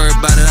don't worry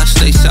about it, I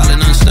stay solid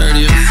and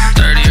sturdier.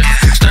 Sturdier,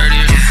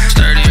 sturdier,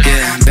 sturdier.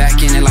 Yeah, back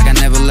in it like I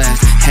never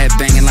left. Head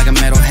banging like a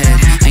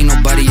metalhead. Ain't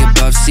nobody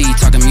above C,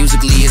 talking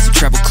musically it's a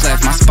treble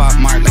clef. My spot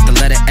marked like the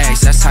letter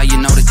X. That's how you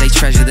know that they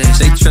treasure this.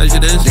 They treasure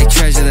this. They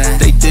treasure that.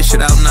 They dish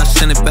it out and I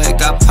send it back.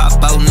 I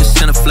pop out and it's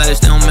in a flash.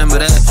 They don't remember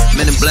that.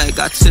 Men in black.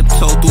 I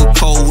tiptoe through a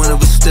cold winter,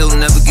 but still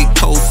never get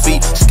cold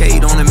feet.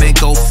 Skate on and make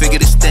go figure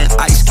this thin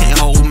ice can't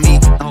hold me.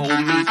 Hold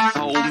me,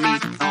 hold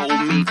me, hold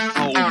me,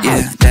 hold me.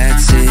 Yeah,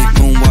 that's it.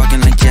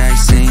 Moonwalking like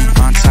Jackson.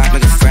 On top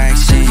like a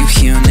fraction. You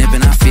hear nip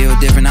and I feel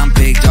different. I'm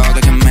big dog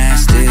like a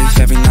Mastiff.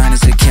 Every line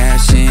is a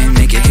caption.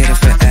 Make it hit up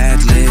for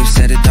ad-libs.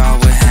 Said it all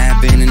would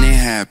happen and it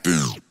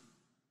happened.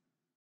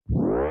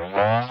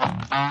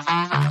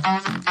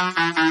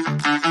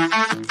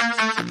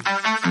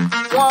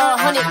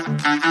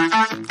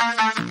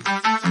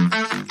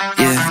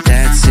 Yeah,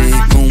 that's it.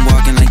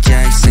 Moonwalking like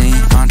Jackson.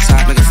 On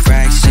top like a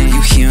fraction.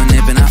 You hear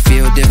nip and I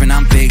feel different.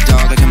 I'm big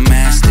dog like a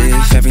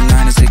Mastiff. Every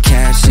line is a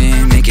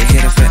caption. Make it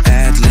hit up for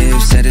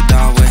ad-libs. Said it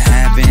all would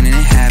happen and it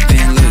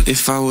happened. Look.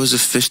 If I was a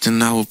fish,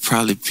 then I would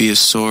probably be a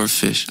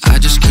swordfish. I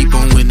just keep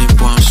on winning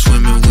while I'm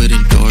swimming with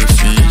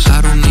endorphins.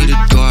 I don't need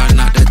a door, I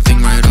knock that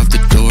thing right off the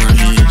door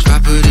hinge.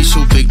 Property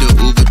so big, the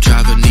Uber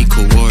driver need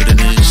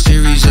coordinates.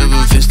 Series of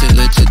events that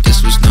led to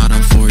this was not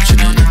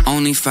unfortunate.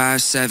 Only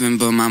 5'7",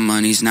 but my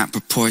money's not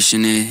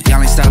proportionate.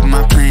 Y'all ain't stopping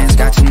my plans,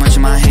 got too much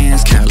in my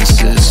hands.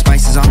 Calluses,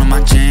 spices all in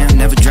my jam,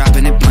 never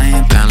dropping it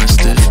bland.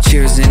 Balanced it,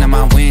 cheers into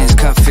my wins,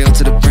 cup filled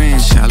to the brim.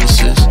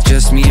 Calluses,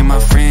 just me and my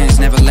friends,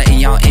 never letting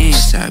y'all in.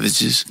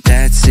 Savages,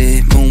 that's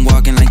it,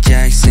 moonwalking like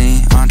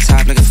Jackson. On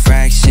top like a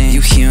fraction,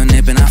 you hear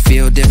nip and I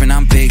feel different.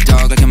 I'm big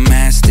dog like a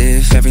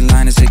Mastiff. Every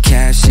line is a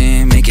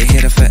caption, make it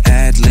hit up for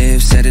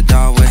ad-libs. Said it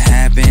all would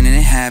happen and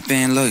it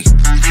happened, look.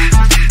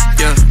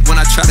 Yeah, when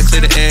I try to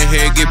clear the air,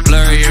 hair get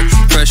blurrier.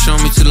 Pressure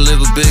on me to the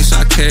liver big, so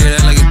I carry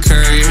that like a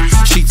courier.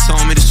 She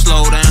told me to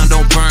slow down,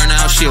 don't burn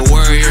out, she a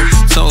worrier.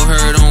 Told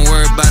her don't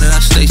worry about it, I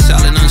stay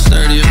solid and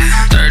sturdier.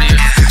 Sturdier,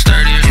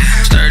 sturdier,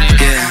 sturdier.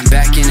 Yeah,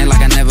 back in it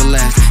like I never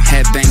left.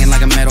 Head banging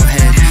like a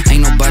metalhead.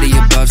 Ain't nobody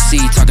above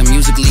C, talking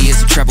musically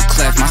it's a treble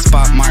clef. My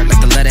spot marked like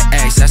the letter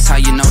X. That's how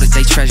you know that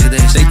they treasure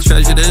this. They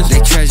treasure this. They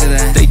treasure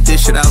that. They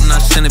dish it out and I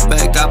send it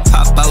back. I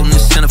pop out and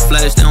it's in a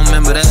flash. They don't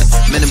remember that.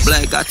 Men in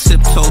black. I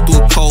tiptoe through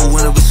a cold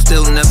winter, but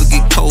still never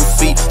get cold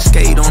feet.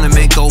 Skate on and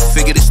make go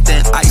figure this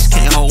thin ice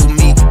can't hold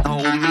me.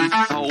 Hold me,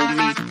 hold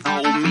me,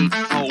 hold me,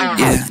 hold me.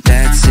 Yeah,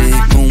 that's it.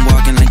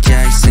 Moonwalking like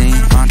Jackson.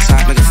 On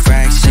top like a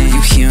fraction.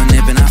 You hear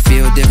nip and I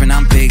feel different.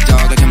 I'm big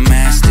dog like a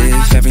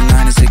Mastiff. Every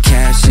line is a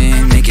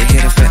caption. Make it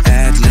hit up for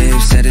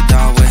ad-libs. Said it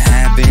all would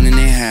happen and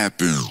it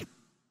happened.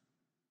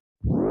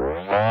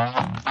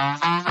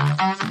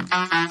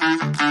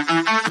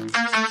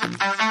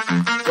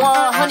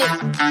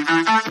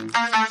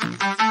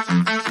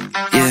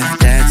 Yeah,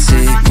 that's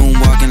it.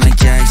 Moonwalking like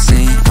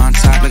Jackson. On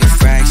top like a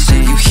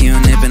fraction. You hear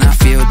nip and I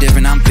feel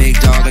different. I'm big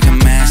dog like a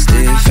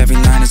Mastiff. Every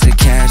line is a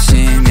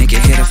caption. Make it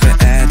hit up for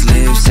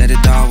ad-libs. Said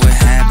it all would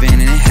happen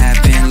and it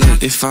happened.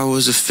 Look. If I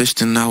was a fish,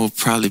 then I would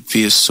probably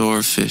be a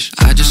swordfish.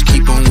 I just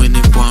keep on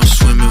winning while I'm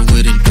swimming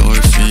with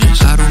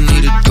endorphins. I don't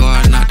need a door,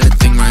 I knock that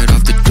thing right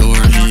off the door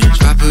hinge.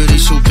 Property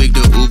so big,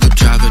 the Uber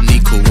driver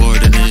need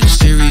coordinates.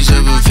 Series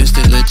of events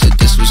that led to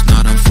this was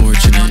not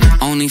unfortunate.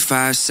 Only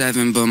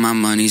 5'7", but my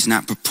money's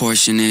not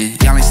proportionate.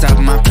 Y'all ain't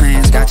stopping my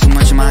plans, got too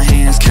much in my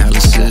hands.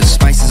 Calluses,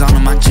 spices all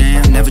in my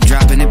jam, never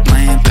dropping it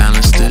bland.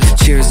 Balanced it,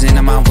 cheers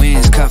into my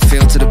wins, cup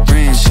filled to the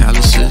brim.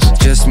 Calluses,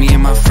 just me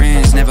and my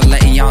friends, never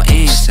letting y'all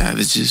in.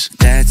 Savages,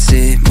 that's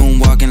it,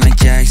 moonwalking like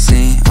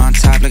Jackson, on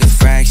top like a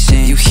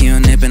fraction. You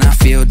hunnid, and I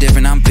feel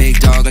different, I'm big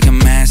dog like a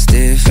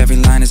Mastiff. Every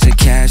line is a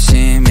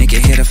caption, make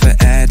it hit her for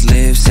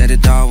ad-libs. Said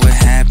it all would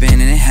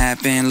happen, and it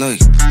happened, look.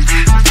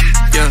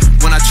 Yeah,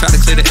 when I try to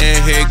clear the air,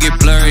 hair get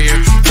blurrier.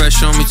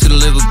 Pressure on me to the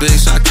liver big,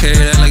 so I carry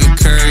that like a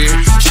courier.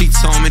 She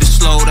told me to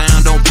slow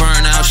down, don't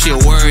burn out, she a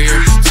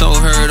worrier. Told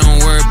her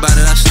don't worry about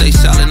it, I stay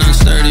solid and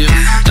sturdier.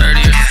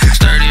 Sturdier,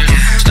 sturdier,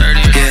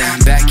 sturdier.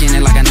 Yeah, back in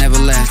it like I never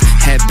left.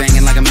 Head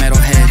banging like a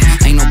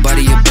metalhead. Ain't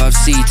nobody above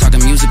C,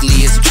 talking musically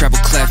it's a treble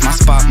clef. My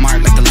spot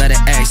marked like the letter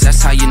X,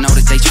 that's how you know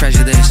that they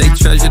treasure this. They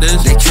treasure this?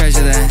 They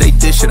treasure that. They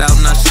dish it out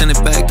and I send it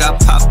back. I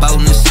pop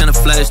out and it's in a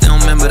flash, they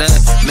don't remember that.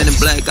 Men in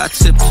black, I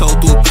tiptoe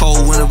through a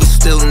cold winter, but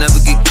still never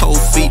get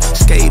cold feet.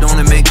 Skate on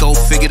it, man, go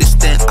figure this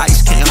thin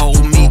ice can't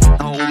hold me.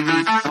 Hold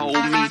me, hold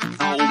me,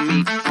 hold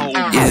me, hold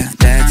me. Yeah,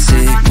 that's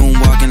it,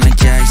 moonwalking like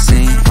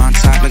Jackson, on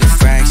top like a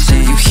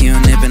fraction. You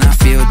hunnid, and I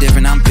feel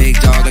different, I'm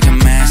big dog like a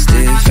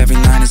Mastiff. Every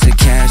line is a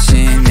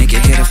caption, make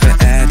it hit her for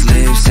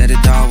ad-libs. Said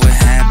it all would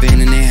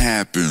happen, and it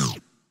happened.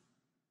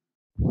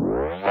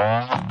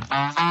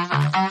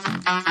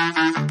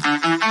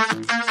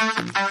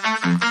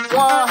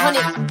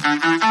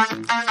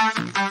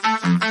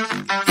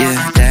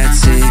 Yeah,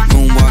 that's it,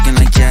 moonwalking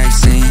like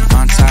Jackson,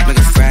 on top like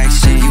a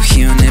fraction. You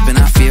hunnid, and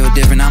I feel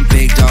different, I'm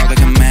big dog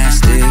like a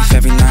Mastiff.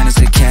 Every line is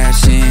a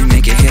caption,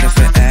 make it hit her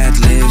for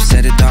ad-libs.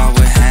 Said it all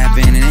would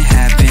happen, and it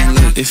happened,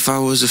 look. If I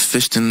was a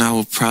fish, then I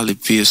would probably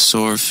be a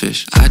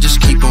swordfish. I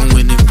just keep on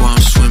winning while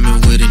I'm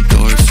swimming with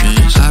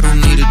endorphins. I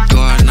don't need a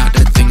door, I knock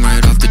that thing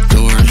right off the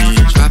door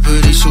hinge.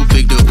 Property so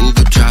big, the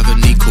Uber driver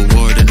need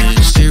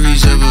coordinates.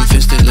 Series of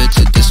events that led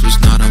to this was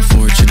not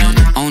unfortunate.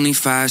 Only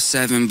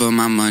 5'7", but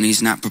my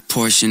money's not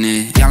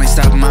proportionate. Y'all ain't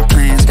stopping my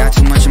plans, got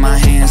too much in my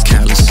hands.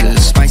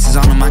 Calluses, spices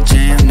all in my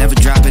jam, never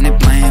dropping it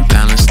bland.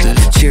 Balanced it,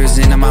 cheers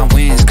into my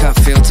wins, cup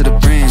filled to the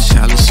brim.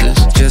 Calluses,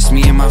 just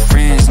me and my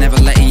friends, never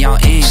letting y'all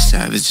in.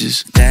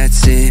 Savages,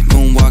 that's it,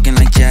 moonwalking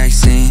like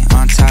Jackson,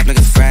 on top like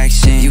a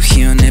fraction. You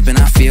hunnid, and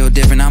I feel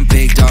different, I'm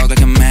big dog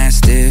like a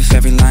Mastiff.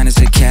 Every line is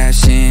a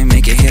caption,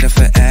 make it hit her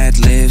for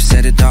ad-libs.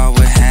 Said it all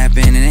would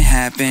happen, and it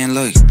happened,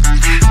 look.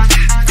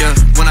 Yeah,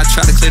 when I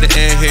try to clear the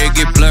air, hair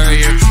get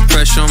blurrier.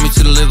 Pressure on me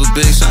to the liver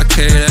big, so I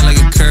carry that like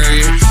a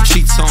courier.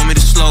 She told me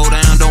to slow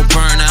down, don't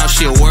burn out,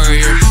 she a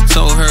worrier.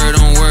 Told her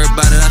don't worry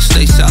about it, I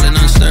stay solid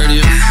and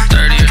sturdier.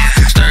 Sturdier,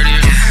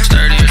 sturdier,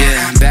 sturdier.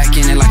 Yeah, back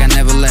in it like I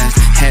never left.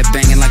 Head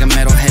banging like a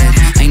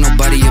metalhead. Ain't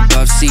nobody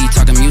above C,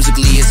 talking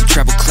musically it's a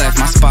treble clef.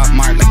 My spot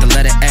marked like the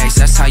letter X,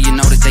 that's how you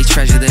know that they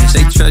treasure this.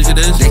 They treasure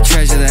this? They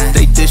treasure that.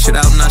 They dish it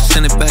out and I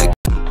send it back.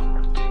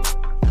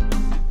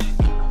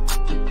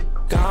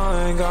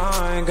 Going,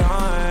 going, going,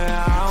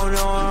 I don't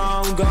know where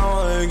I'm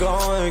going,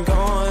 going,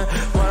 going,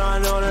 but I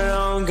know that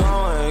I'm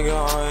going,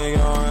 going,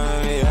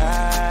 going,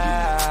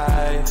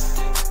 yeah,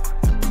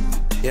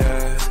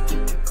 yeah.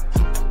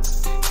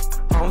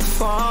 I'm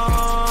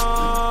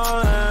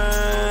falling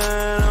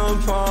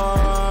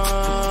apart,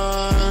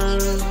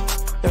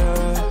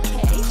 yeah.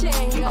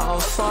 I'm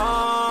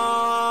falling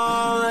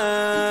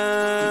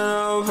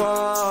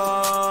apart,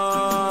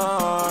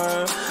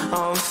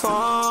 I'm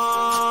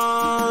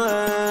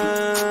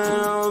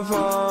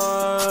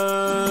falling,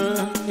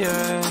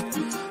 yeah,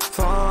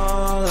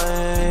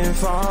 falling,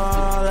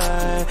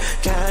 falling.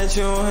 Can't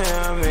you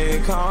hear me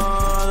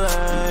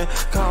calling,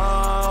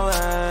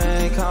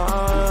 calling,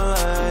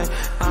 calling?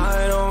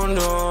 I don't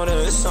do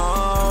this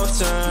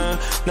often.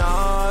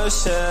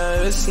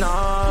 Nauseous,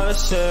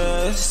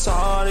 nauseous.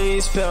 All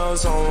these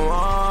pills I'm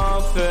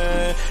off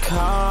it.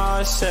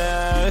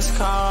 Cautious,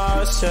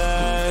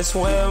 cautious.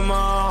 With my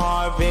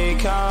heartbeat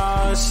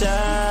cautious.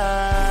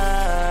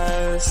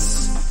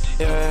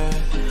 Yeah,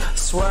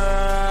 swear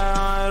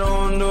I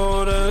don't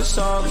do this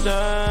often.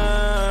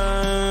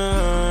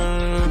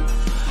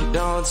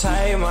 Don't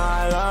take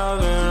my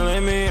love and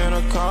leave me in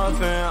a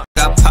coffin.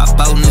 I pop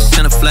out and it's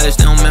in a flash,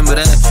 they don't remember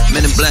that.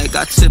 Men in black,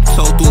 I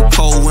tiptoe through a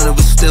cold winter,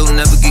 but still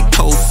never get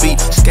cold feet.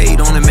 Skate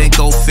on it, man,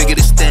 go figure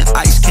this thin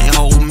ice can't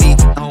hold me.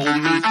 Hold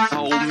me,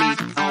 hold me,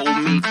 hold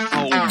me,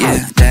 hold me.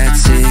 Yeah,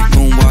 that's it,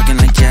 moonwalking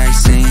like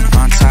Jackson,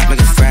 on top like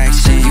a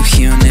fraction. You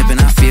hunnid, and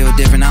I feel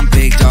different, I'm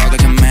big dog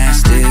like a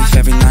Mastiff.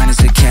 Every line is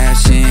a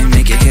caption,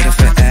 make it hit her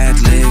for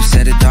ad-libs.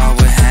 Said it all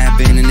would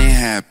happen, and it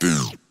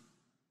happened.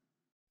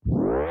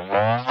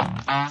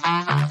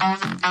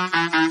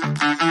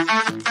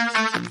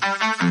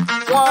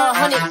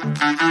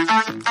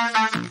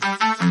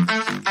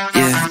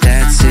 Yeah,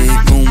 that's it,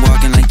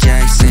 moonwalking like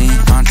Jackson,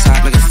 on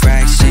top like a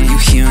fraction. You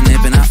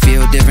hunnid, and I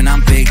feel different,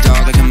 I'm big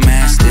dog like a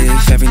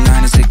Mastiff. Every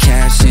line is a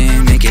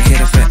caption, make it hit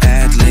her for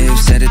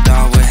ad-libs. Said it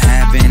all would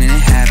happen, and it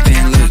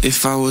happened, look.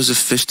 If I was a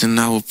fish, then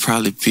I would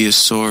probably be a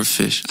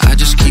swordfish. I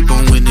just keep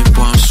on winning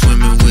while I'm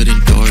swimming with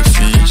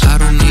endorphins. I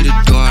don't need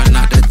a door, I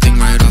knock that thing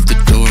right off the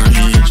door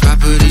hinge.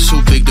 Property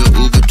so big, the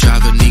Uber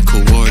driver need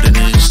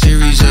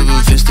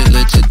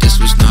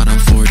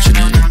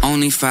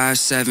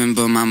 5'7",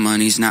 but my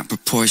money's not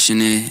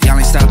proportionate. Y'all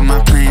ain't stopping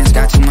my plans,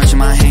 got too much in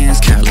my hands.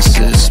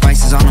 Calluses,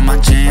 spices all on my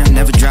jam,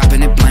 never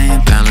dropping it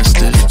bland. Balanced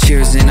it,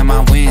 cheers into my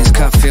wins,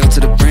 cup filled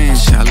to the brim.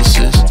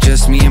 Calluses,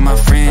 just me and my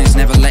friends,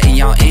 never letting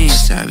y'all in.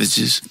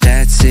 Savages,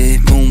 that's it,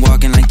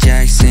 moonwalking like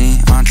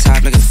Jackson, on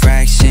top like a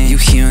fraction. You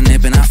hearing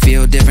it, but I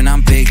feel different,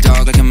 I'm big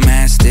dog like a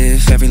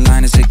Mastiff. Every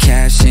line is a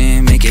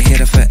caption, make it hit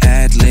up for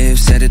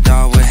ad-libs. Said it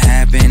all would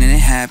happen, and it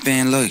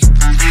happened, look.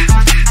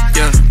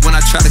 Yeah, when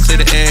I try to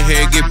clear the air,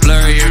 hair get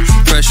blurrier.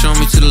 Pressure on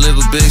me to the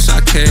liver big, so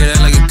I carry that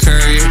like a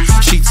courier.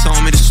 She told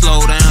me to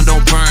slow down,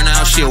 don't burn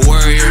out, she a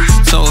worrier.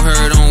 Told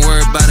her don't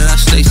worry about it, I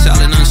stay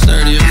solid and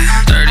sturdier.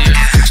 Sturdier,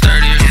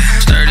 sturdier,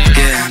 sturdier.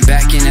 Yeah,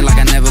 back in it like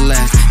I never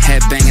left.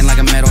 Head banging like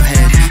a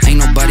metalhead. Ain't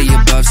nobody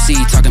above C,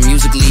 talking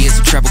musically it's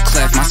a treble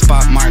clef. My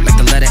spot marked like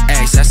the letter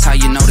X, that's how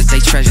you know that they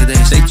treasure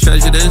this. They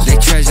treasure this, they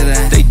treasure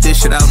that. They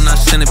dish it out and I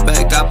send it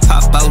back. I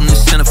pop out and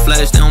it's in a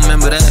flash, they don't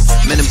remember that.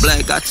 Men in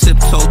black, I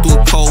tiptoe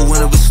through a cold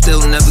winter, but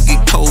still never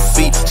get cold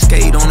feet.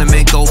 Skate on it,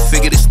 man, go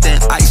figure this thin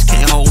ice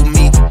can't hold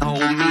me. Hold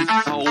me,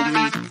 hold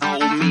me,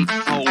 hold me,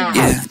 hold me.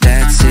 Yeah,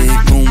 that's it,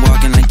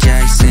 moonwalking like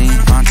Jackson,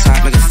 on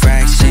top like a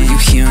fraction. You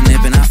hearing it,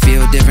 but I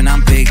feel different,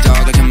 I'm big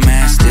dog like a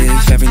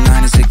Mastiff. Every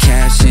line is a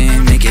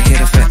caption, make it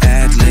hit up for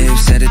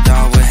ad-libs. Said it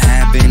all would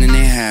happen, and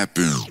it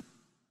happened.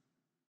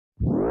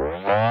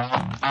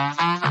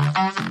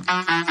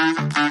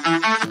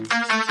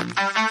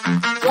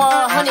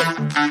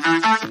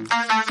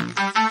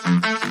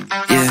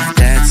 Yeah,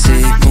 that's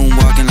it,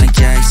 moonwalking like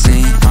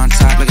Jackson, on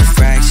top like a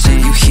fraction.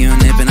 You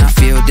hearing it, but I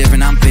feel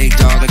different, I'm big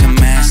dog like a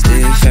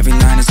Mastiff. Every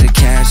line is a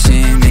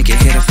caption, make it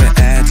hit up for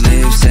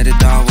ad-libs. Said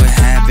it all would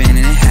happen, and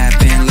it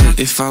happened, look.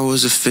 If I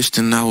was a fish,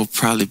 then I would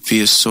probably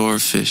be a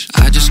swordfish.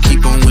 I just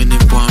keep on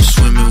winning while I'm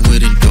swimming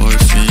with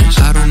endorphins.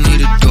 I don't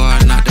need a door,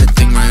 I knock that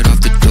thing right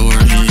off the door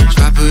hinge.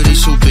 Property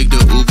so big,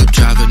 the Uber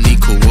driver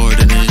need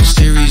coordinates.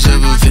 Series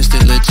of events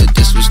that led to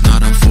this was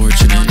not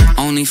unfortunate.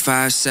 Only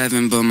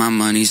 5'7", but my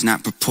money's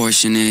not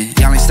proportionate.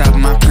 Y'all ain't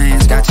stopping my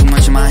plans, got too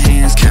much in my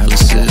hands.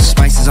 Calluses,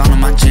 spices all on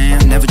my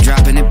jam, never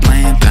dropping it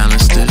bland.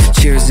 Balanced it,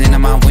 cheers into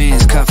my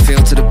wins, cup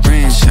filled to the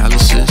brim.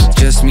 Calluses,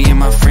 just me and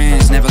my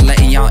friends, never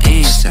letting y'all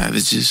in.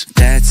 Savages,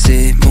 that's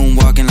it,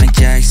 moonwalking like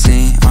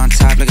Jackson, on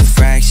top like a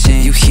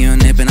fraction. You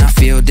hearing it, but I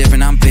feel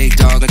different, I'm big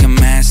dog like a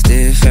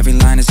Mastiff. Every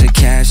line is a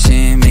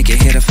caption, make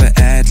it hit up for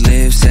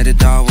ad-libs. Said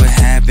it all would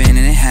happen, and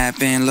it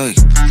happened, look.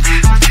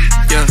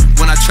 Yeah,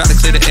 when I try to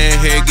clear the air,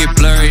 hair get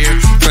blurrier.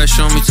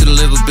 Pressure on me to the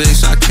liver big,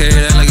 so I carry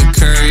that like a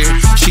courier.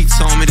 She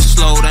told me to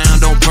slow down,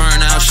 don't burn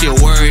out, she a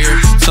worrier.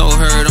 Told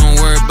her don't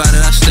worry about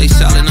it, I stay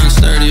solid and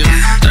sturdier.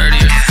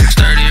 Sturdier,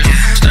 sturdier,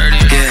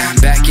 sturdier. Yeah,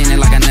 back in it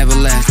like I never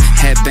left.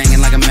 Head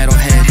banging like a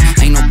metalhead.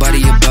 Ain't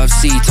nobody above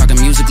C,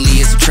 talking musically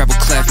it's a treble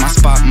clef. My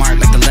spot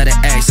marked like the letter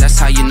X, that's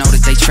how you know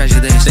that they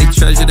treasure this. They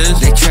treasure this,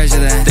 they treasure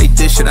that. They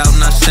dish it out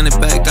and I send it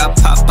back. I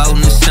pop out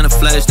and it's in a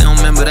flash, they don't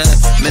remember that.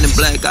 Men in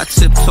black, I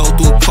tiptoe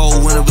through a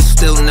cold winter, but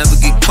still never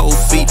get cold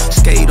feet.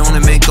 Skate on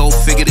it, man, go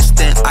figure this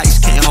thin ice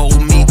can't hold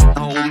me.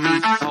 Hold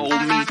me, hold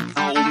me,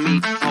 hold me,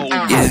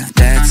 hold me. Yeah,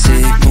 that's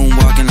it,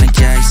 moonwalking like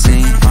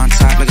Jackson, on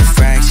top like a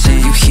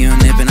fraction. You hearing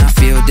it, but I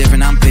feel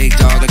different, I'm big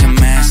dog like a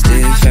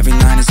Mastiff. Every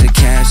line is a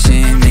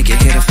caption, make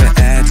it hit up for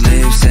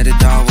ad-libs. Said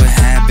it all would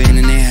happen,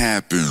 and it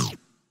happened.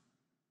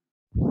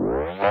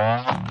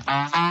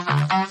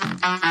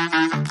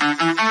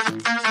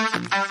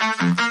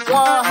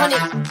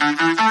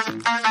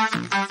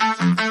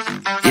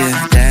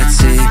 Yeah,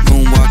 that's it,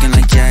 moonwalking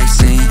like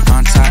Jackson,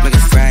 on top like a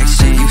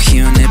fraction. You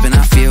hearing it, but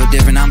I feel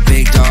different, I'm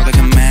big dog like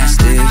a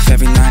Mastiff.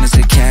 Every line is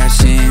a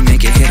caption,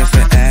 make it hit up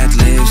for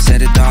ad-libs.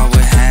 Said it all would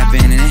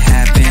happen, and it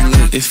happened,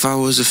 look. If I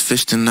was a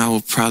fish, then I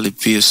would probably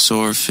be a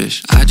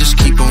swordfish. I just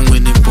keep on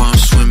winning while I'm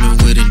swimming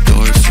with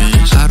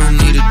endorphins. I don't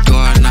need a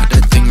door, I knock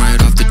that thing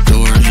right off the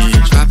door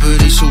hinge.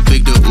 Property so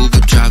big, the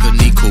Uber driver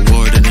need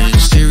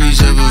coordinates.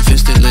 Series of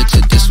events that led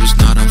to this was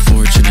not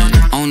unfortunate.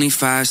 Only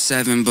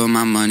 5'7", but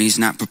my money's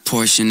not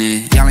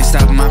proportionate. Y'all ain't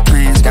stopping my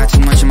plans, got too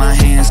much in my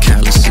hands.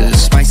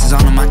 Calluses, spices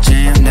all on my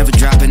jam, never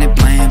dropping it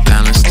bland.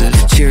 Balanced it,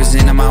 cheers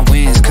into my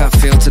wins, cup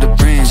filled to the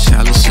brim.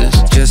 Calluses,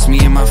 just me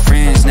and my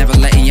friends, never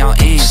letting y'all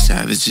in.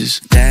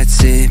 Savages,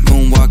 that's it,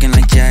 moonwalking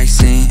like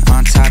Jackson,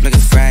 on top like a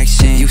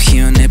fraction. You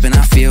hearing it, but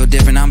I feel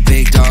different, I'm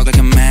big dog like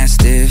a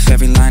Mastiff.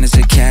 Every line is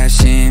a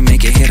caption,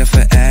 make it hit up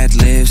for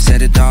ad-libs.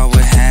 Said it all would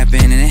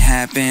happen, and it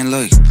happened,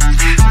 look.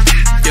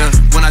 Yeah,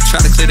 when I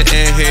try to clear the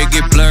air, hair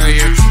get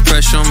blurrier.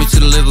 Pressure on me to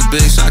the liver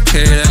big, so I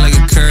carry that like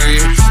a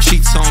courier. She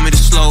told me to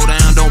slow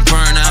down, don't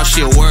burn out,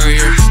 she a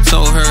worrier.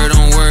 Told her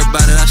don't worry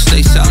about it, I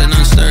stay solid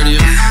and sturdier.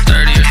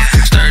 Sturdier,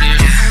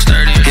 sturdier,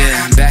 sturdier.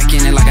 Yeah, back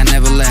in it like I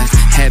never left.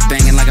 Head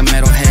banging like a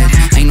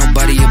metalhead. Ain't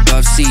nobody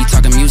above C,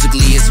 talking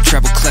musically it's a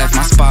treble clef.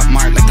 My spot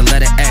marked like the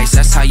letter X,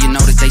 that's how you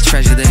know that they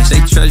treasure this.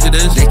 They treasure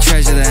this, they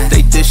treasure that.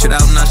 They dish it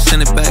out and I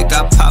send it back.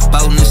 I pop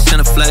out and it's in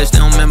a flash, they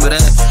don't remember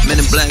that. Men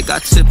in black, I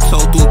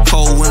tiptoe through a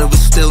cold winter, but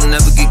still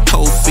never get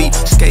cold feet.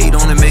 Skate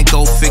on it, man,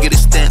 go figure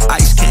this thin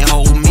ice can't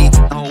hold me.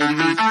 Hold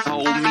me,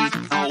 hold me,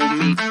 hold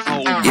me,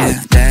 hold me.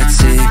 Yeah, that's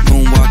it,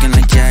 moonwalking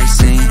like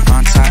Jackson,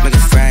 on top like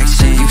a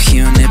fraction. You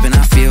hearing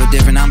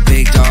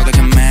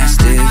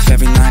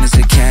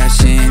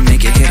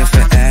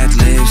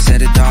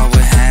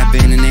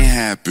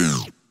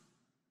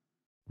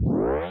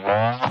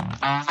Bye.